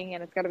everything,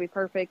 and it's got to be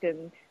perfect,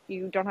 and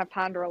you don't have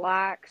time to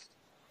relax.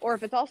 Or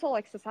if it's also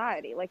like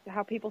society, like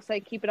how people say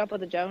keep it up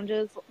with the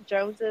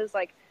Joneses,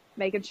 like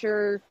making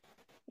sure,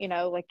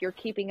 like you're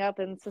keeping up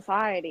in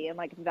society, and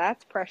like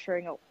that's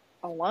pressuring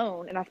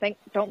alone. And I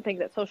don't think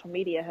that social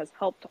media has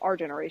helped our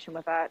generation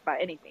with that by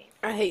any means.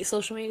 I hate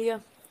social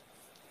media.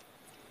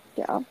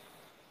 Yeah.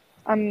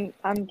 I'm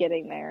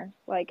getting there.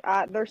 Like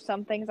there's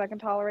some things I can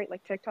tolerate,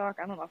 like TikTok.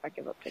 I don't know if I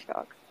give up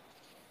TikTok.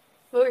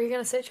 What were you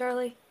going to say,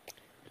 Charlie?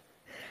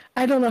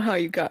 I don't know how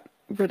you got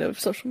rid of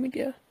social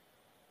media.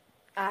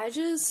 I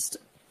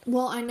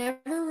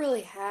never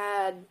really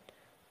had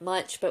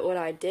much, but what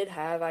I did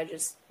have, I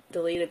just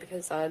deleted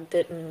because I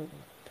didn't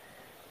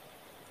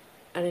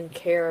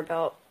care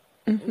about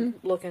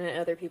looking at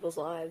other people's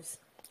lives.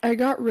 I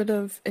got rid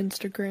of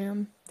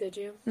Instagram. Did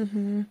you?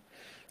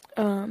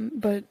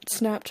 But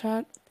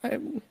Snapchat,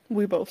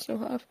 we both still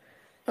have.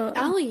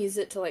 I only use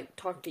it to, like,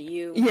 talk to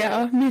you.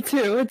 Yeah, me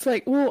too. It's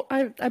like, well,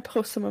 I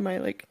post some of my,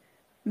 like,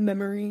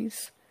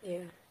 memories.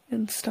 Yeah.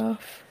 And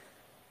stuff.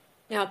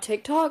 Now,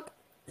 TikTok,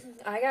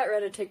 I got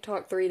rid of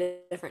TikTok 3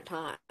 different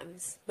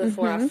times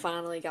before I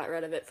finally got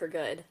rid of it for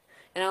good.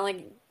 And I,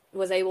 like,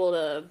 was able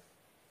to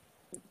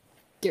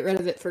get rid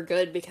of it for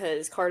good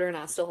because Carter and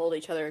I still hold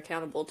each other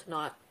accountable to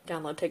not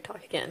download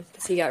TikTok again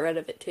because he got rid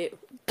of it too.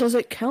 Does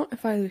it count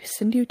if I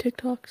send you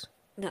TikToks?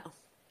 No.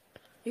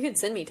 You can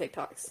send me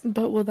TikToks.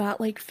 But will that,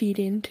 like, feed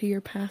into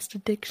your past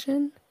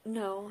addiction?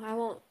 No, I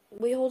won't.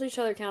 We hold each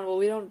other accountable.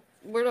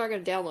 We're not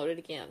going to download it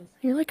again.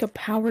 You're like a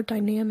power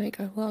dynamic.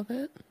 I love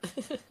it.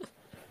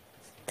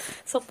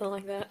 Something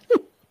like that.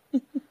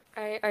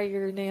 Are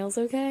your nails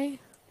okay?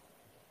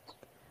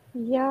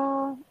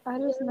 Yeah, I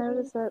just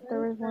noticed that there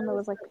was one that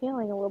was like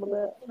peeling a little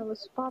bit and it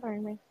was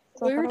bothering me.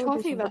 So We I were thought I would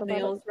do talking about something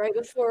nails right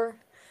before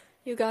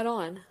you got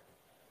on. it.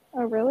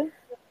 Oh, really?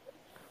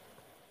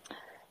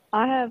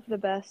 I have the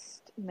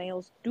best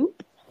nails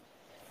dupe.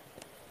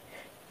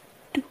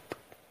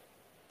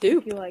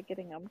 If you like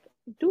getting them.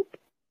 Dupe.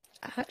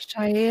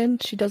 Cheyenne,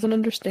 she doesn't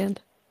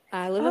understand.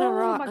 I live in a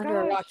rock,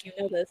 under a rock, you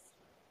know this.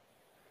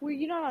 Were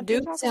you not on Dupe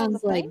TikTok sounds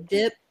all the like time?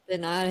 dip,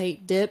 and I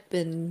hate dip,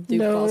 and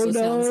dupe also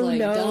sounds like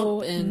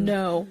dump, and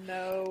No.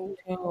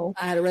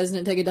 I had a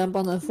resident take a dump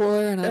on the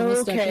floor, and I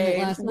was stuck in it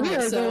last night. We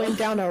are going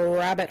down a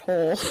rabbit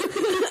hole.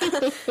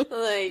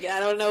 Like, I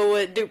don't know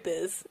what dupe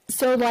is.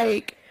 So,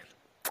 like,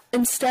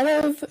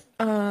 instead of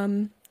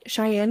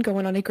Cheyenne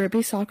going on a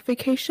gribby sock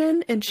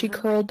vacation and she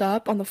curled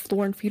up on the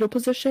floor in fetal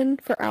position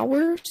for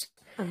hours,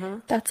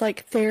 that's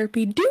like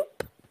therapy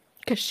dupe.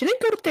 Because she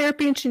didn't go to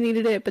therapy and she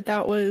needed it, but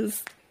that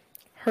was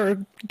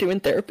her doing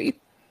therapy.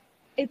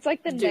 It's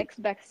like the next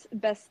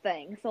best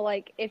thing. So,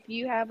 like, if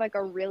you have, like,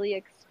 a really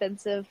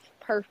expensive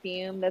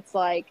perfume that's,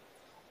 like,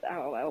 I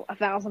don't know,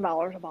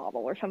 $1,000 a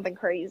bottle or something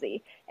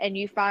crazy, and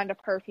you find a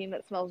perfume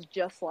that smells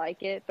just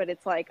like it, but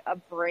it's, like, a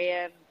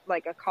brand,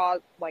 like a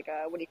what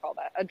do you call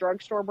that? A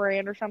drugstore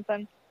brand or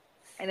something,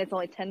 and it's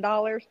only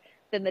 $10,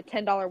 then the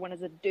 $10 one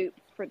is a dupe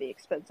for the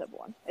expensive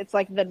one. It's,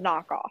 like, the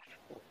knockoff.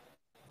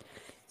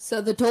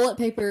 So the toilet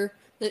paper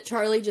that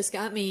Charlie just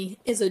got me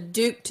is a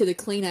dupe to the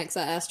Kleenex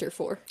I asked her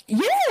for.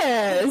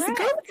 Yes! Correct.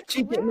 Go look at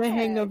you getting the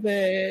hang of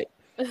it.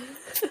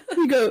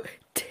 You go,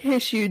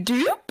 tissue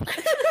dupe?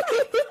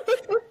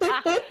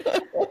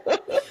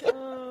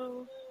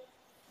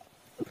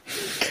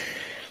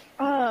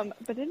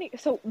 But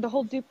so the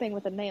whole dupe thing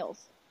with the nails.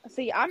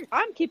 See,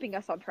 I'm keeping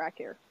us on track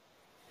here.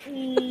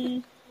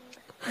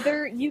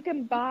 There, you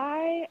can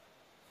buy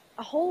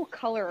a whole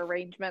color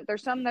arrangement.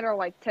 There's some that are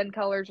like 10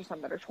 colors, or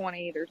some that are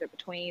 20. There's in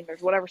between.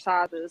 There's whatever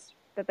sizes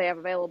that they have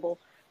available.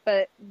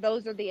 But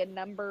those are the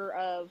number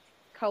of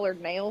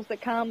colored nails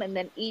that come, and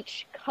then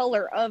each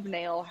color of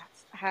nail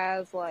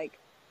has like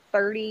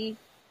 30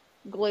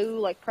 glue,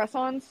 like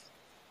press-ons.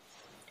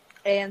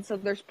 And so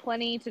there's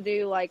plenty to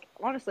do, like,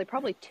 honestly,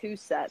 probably 2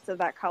 sets of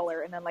that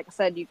color. And then, like I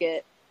said, you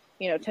get,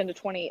 10 to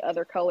 20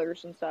 other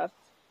colors and stuff.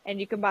 And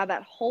you can buy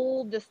that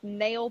whole just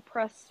nail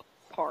press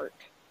part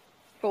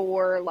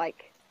for,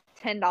 like,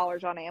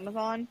 $10 on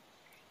Amazon.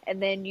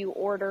 And then you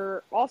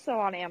order, also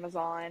on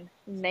Amazon,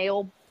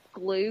 nail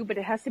glue, but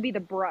it has to be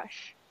the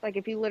brush. Like,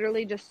 if you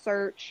literally just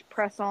search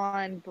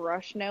press-on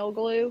brush nail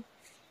glue,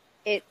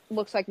 it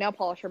looks like nail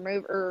polish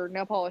or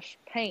nail polish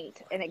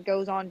paint, and it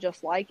goes on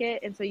just like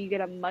it. And so you get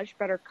a much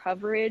better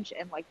coverage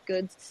and, like,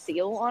 good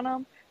seal on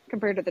them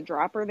compared to the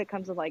dropper that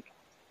comes with, like,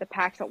 the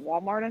packs at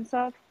Walmart and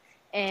stuff.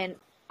 And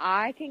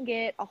I can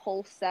get a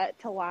whole set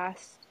to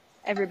last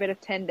every bit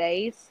of 10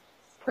 days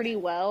pretty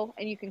well.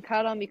 And you can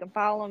cut them, you can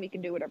file them, you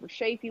can do whatever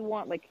shape you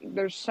want. Like,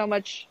 there's so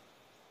much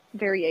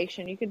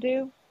variation you could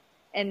do.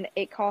 And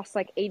it costs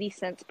like 80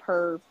 cents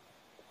per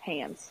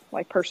hands,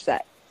 like per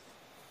set.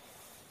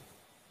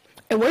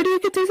 And where do you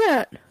get these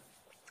at?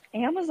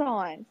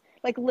 Amazon.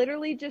 Like,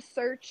 literally just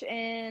search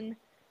in,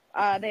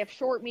 they have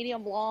short,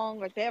 medium, long,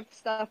 like, they have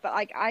stuff, but,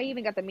 like, I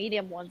even got the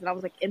medium ones, and I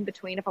was, like, in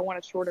between if I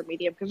wanted short or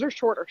medium, because they're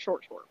short or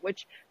short,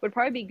 which would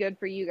probably be good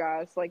for you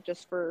guys, like,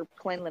 just for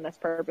cleanliness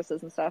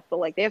purposes and stuff, but,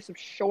 like, they have some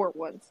short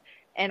ones,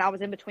 and I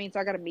was in between, so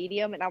I got a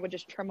medium, and I would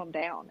just trim them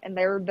down, and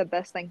they're the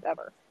best things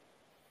ever.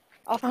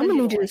 I'm gonna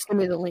need you to send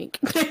me the link.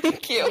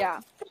 Thank you.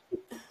 Yeah.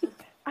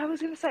 I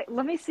was gonna say,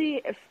 let me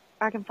see if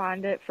I can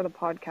find it for the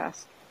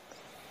podcast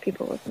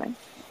people listening.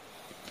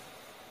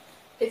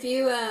 If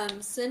you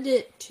send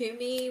it to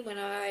me when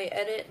I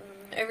edit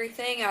and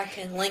everything, I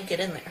can link it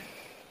in there.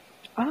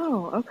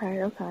 Oh,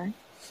 okay. Let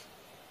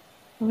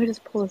me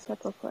just pull this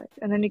up real quick,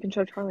 and then you can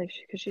show Charlie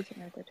because she's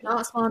in right there too.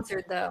 Not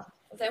sponsored though.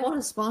 If they want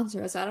to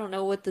sponsor us, I don't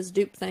know what this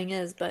dupe thing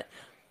is, but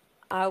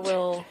I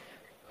will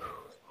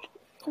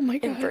Oh my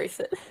god. embrace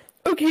it.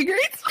 Okay,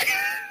 great.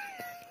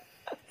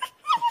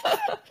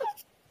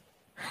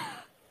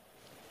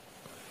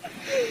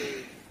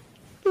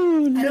 Oh,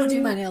 no. I don't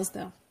do my nails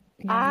though.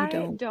 No,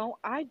 you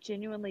I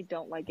genuinely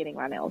don't like getting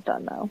my nails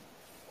done though.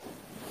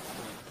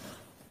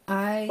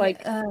 I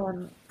Like-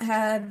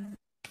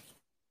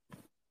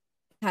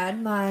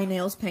 had my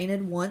nails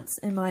painted once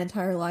in my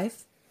entire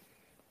life,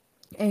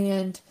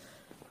 and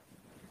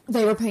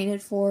they were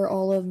painted for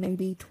all of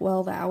maybe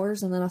 12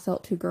 hours, and then I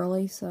felt too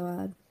girly, so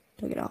I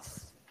took it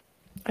off.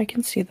 I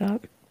can see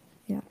that.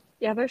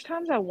 Yeah, there's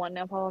times I want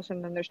nail polish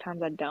and then there's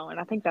times I don't. And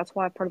I think that's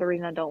why part of the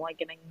reason I don't like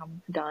getting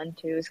them done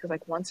too is because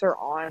like once they're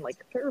on, like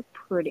they're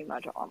pretty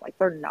much on. Like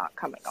they're not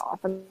coming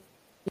off. And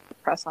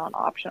press on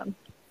option.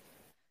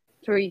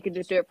 So you could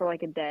just do it for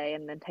like a day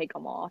and then take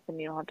them off and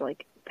you don't have to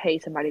like pay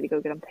somebody to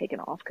go get them taken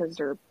off because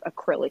they're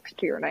acrylics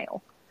to your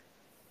nail.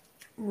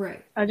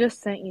 Right. I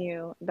just sent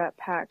you that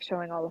pack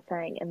showing all the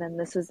thing, and then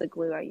this is the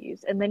glue I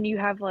use. And then you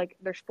have like,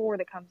 there's 4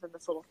 that comes in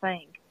this little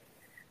thing.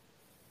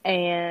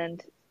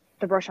 And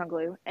the brush on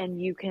glue, and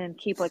you can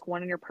keep like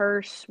one in your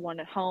purse, one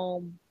at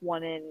home,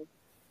 one in,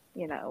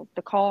 you know,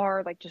 the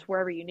car, like just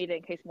wherever you need it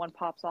in case one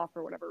pops off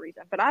for whatever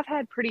reason. But I've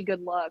had pretty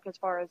good luck as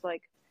far as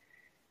like,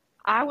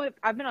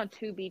 I've been on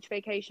 2 beach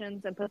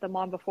vacations and put them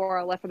on before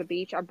I left for the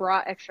beach. I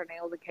brought extra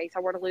nails in case I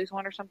were to lose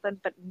one or something,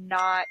 but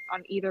not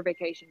on either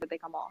vacation did they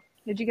come off.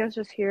 Did you guys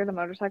just hear the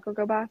motorcycle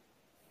go by?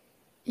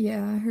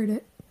 Yeah, I heard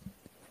it.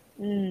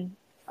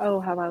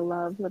 Oh, how I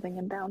love living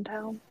in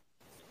downtown.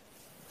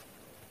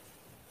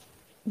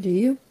 Do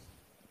you?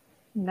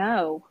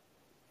 No.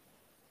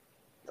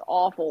 It's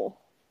awful.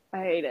 I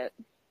hate it.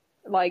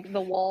 Like,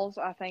 the walls,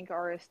 I think,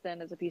 are as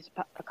thin as a piece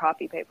of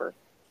copy paper.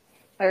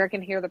 Like, I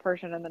can hear the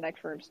person in the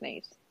next room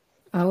sneeze.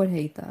 I would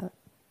hate that.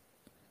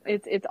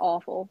 It's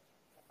awful.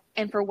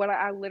 And for what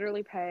I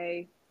literally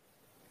pay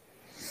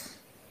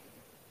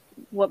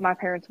what my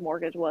parents'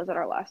 mortgage was at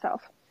our last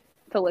house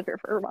to live here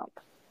for a month.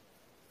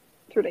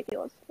 It's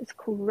ridiculous. It's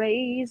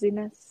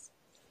craziness.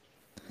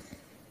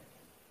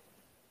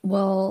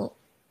 Well,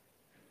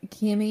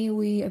 Kimmy,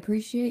 we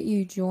appreciate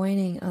you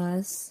joining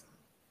us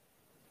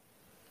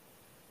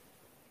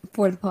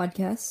for the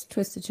podcast,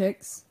 Twisted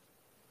Chicks.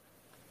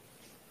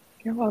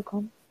 You're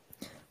welcome.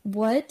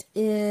 What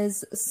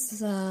is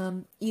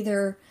some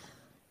either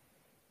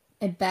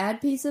a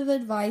bad piece of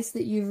advice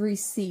that you've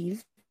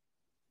received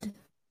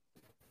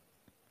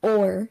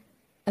or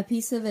a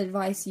piece of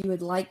advice you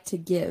would like to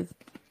give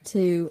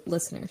to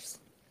listeners?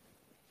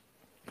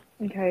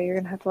 Okay, you're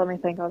going to have to let me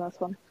think on this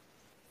one.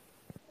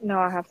 No,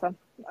 I have some.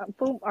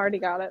 Boom, already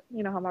got it.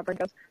 You know how my brain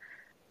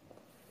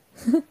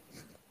goes.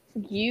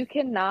 You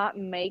cannot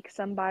make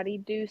somebody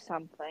do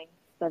something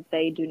that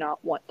they do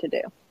not want to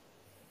do.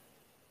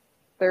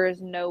 There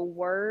is no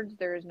words,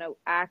 there is no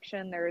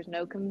action, there is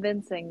no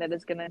convincing that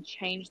is going to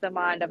change the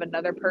mind of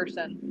another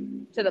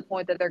person to the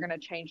point that they're going to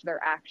change their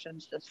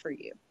actions just for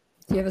you.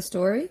 Do you have a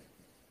story?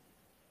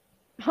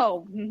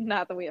 Oh,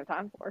 not that we have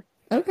time for.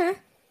 Okay.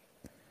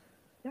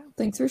 Yeah.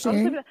 Thanks for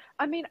sharing.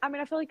 I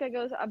feel like that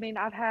goes,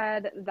 I've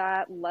had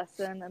that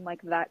lesson and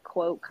like that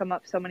quote come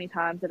up so many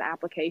times in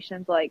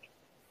applications, like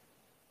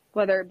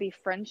whether it be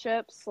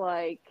friendships,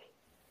 like,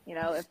 you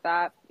know, if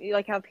that,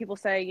 like how people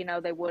say, you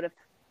know, they would if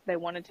they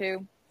wanted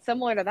to,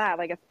 similar to that,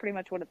 like it's pretty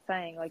much what it's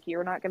saying. Like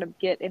you're not going to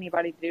get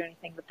anybody to do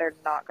anything that they're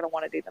not going to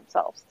want to do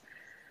themselves.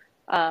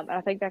 And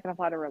I think that can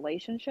apply to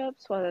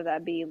relationships, whether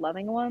that be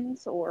loving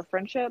ones or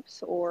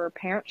friendships or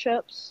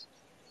parentships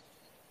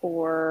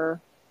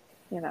or,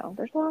 you know,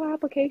 there's a lot of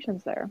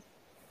applications there.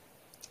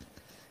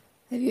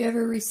 Have you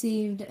ever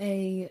received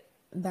a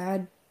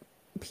bad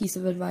piece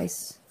of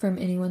advice from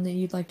anyone that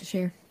you'd like to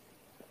share?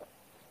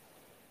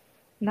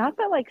 Not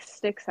that like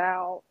sticks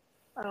out,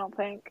 I don't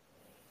think.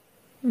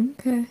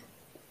 Okay.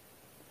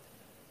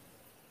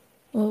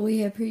 Well,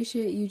 we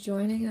appreciate you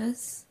joining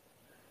us.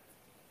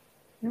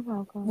 You're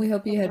welcome. We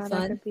hope you had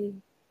fun.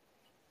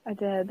 I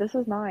did. This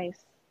is nice.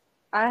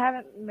 I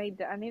haven't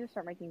made, I need to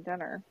start making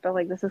dinner, but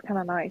like this is kind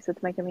of nice.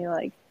 It's making me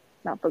like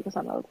not focus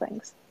on other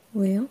things.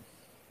 Well,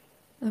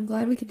 I'm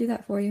glad we could do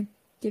that for you.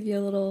 Give you a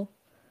little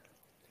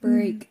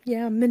break.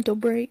 Yeah, mental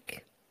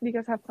break. Do you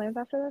guys have plans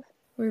after this?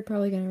 We're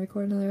probably going to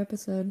record another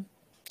episode.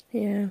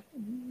 Yeah.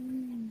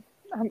 Do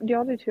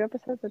y'all do 2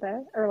 episodes a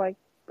day? Or like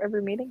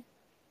every meeting?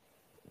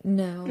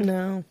 No.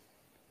 No.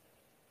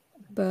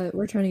 But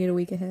we're trying to get a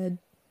week ahead.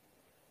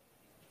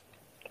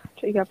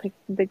 Gotcha. You got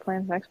big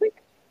plans next week?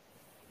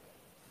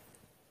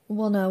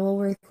 Well, no, we'll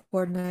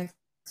record next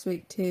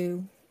week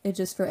too. It's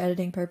just for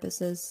editing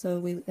purposes, so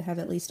we have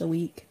at least a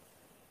week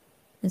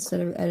instead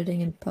of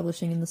editing and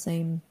publishing in the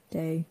same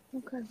day.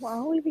 Okay, well,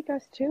 I'll leave you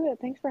guys to it.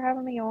 Thanks for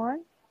having me on.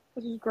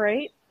 This was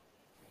great.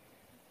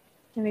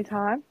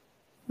 Anytime.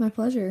 My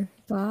pleasure.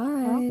 Bye.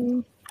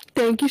 Well,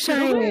 Thank you,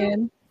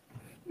 Cheyenne.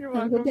 You're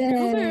Have a welcome. good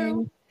day.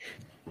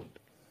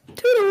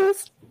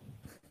 Toodles.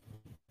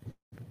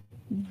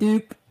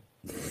 Dupe.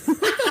 Not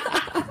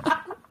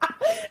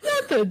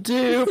the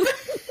dupe.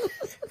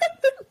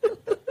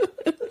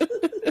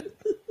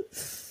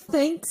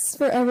 Thanks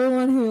for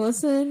everyone who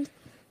listened.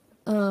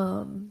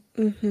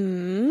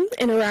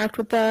 Interact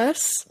with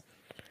us.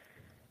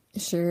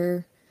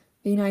 Sure.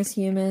 Be nice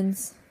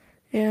humans.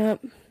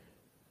 Yep.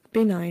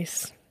 Be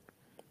nice.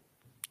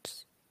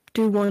 Just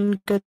do one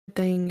good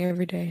thing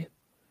every day.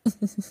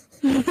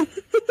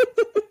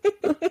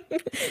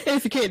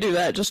 if you can't do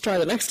that, just try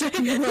the next day.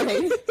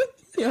 Right.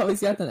 You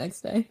always got the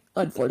next day,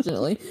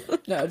 unfortunately.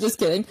 No, just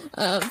kidding.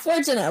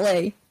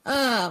 Fortunately.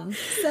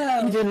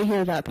 So You didn't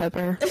hear that,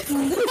 Pepper.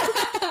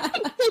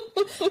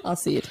 I'll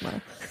see you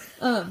tomorrow.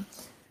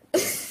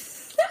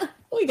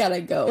 We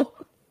gotta go.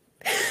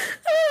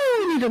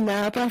 I need a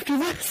nap after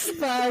this.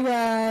 Bye,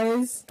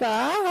 guys.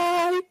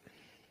 Bye.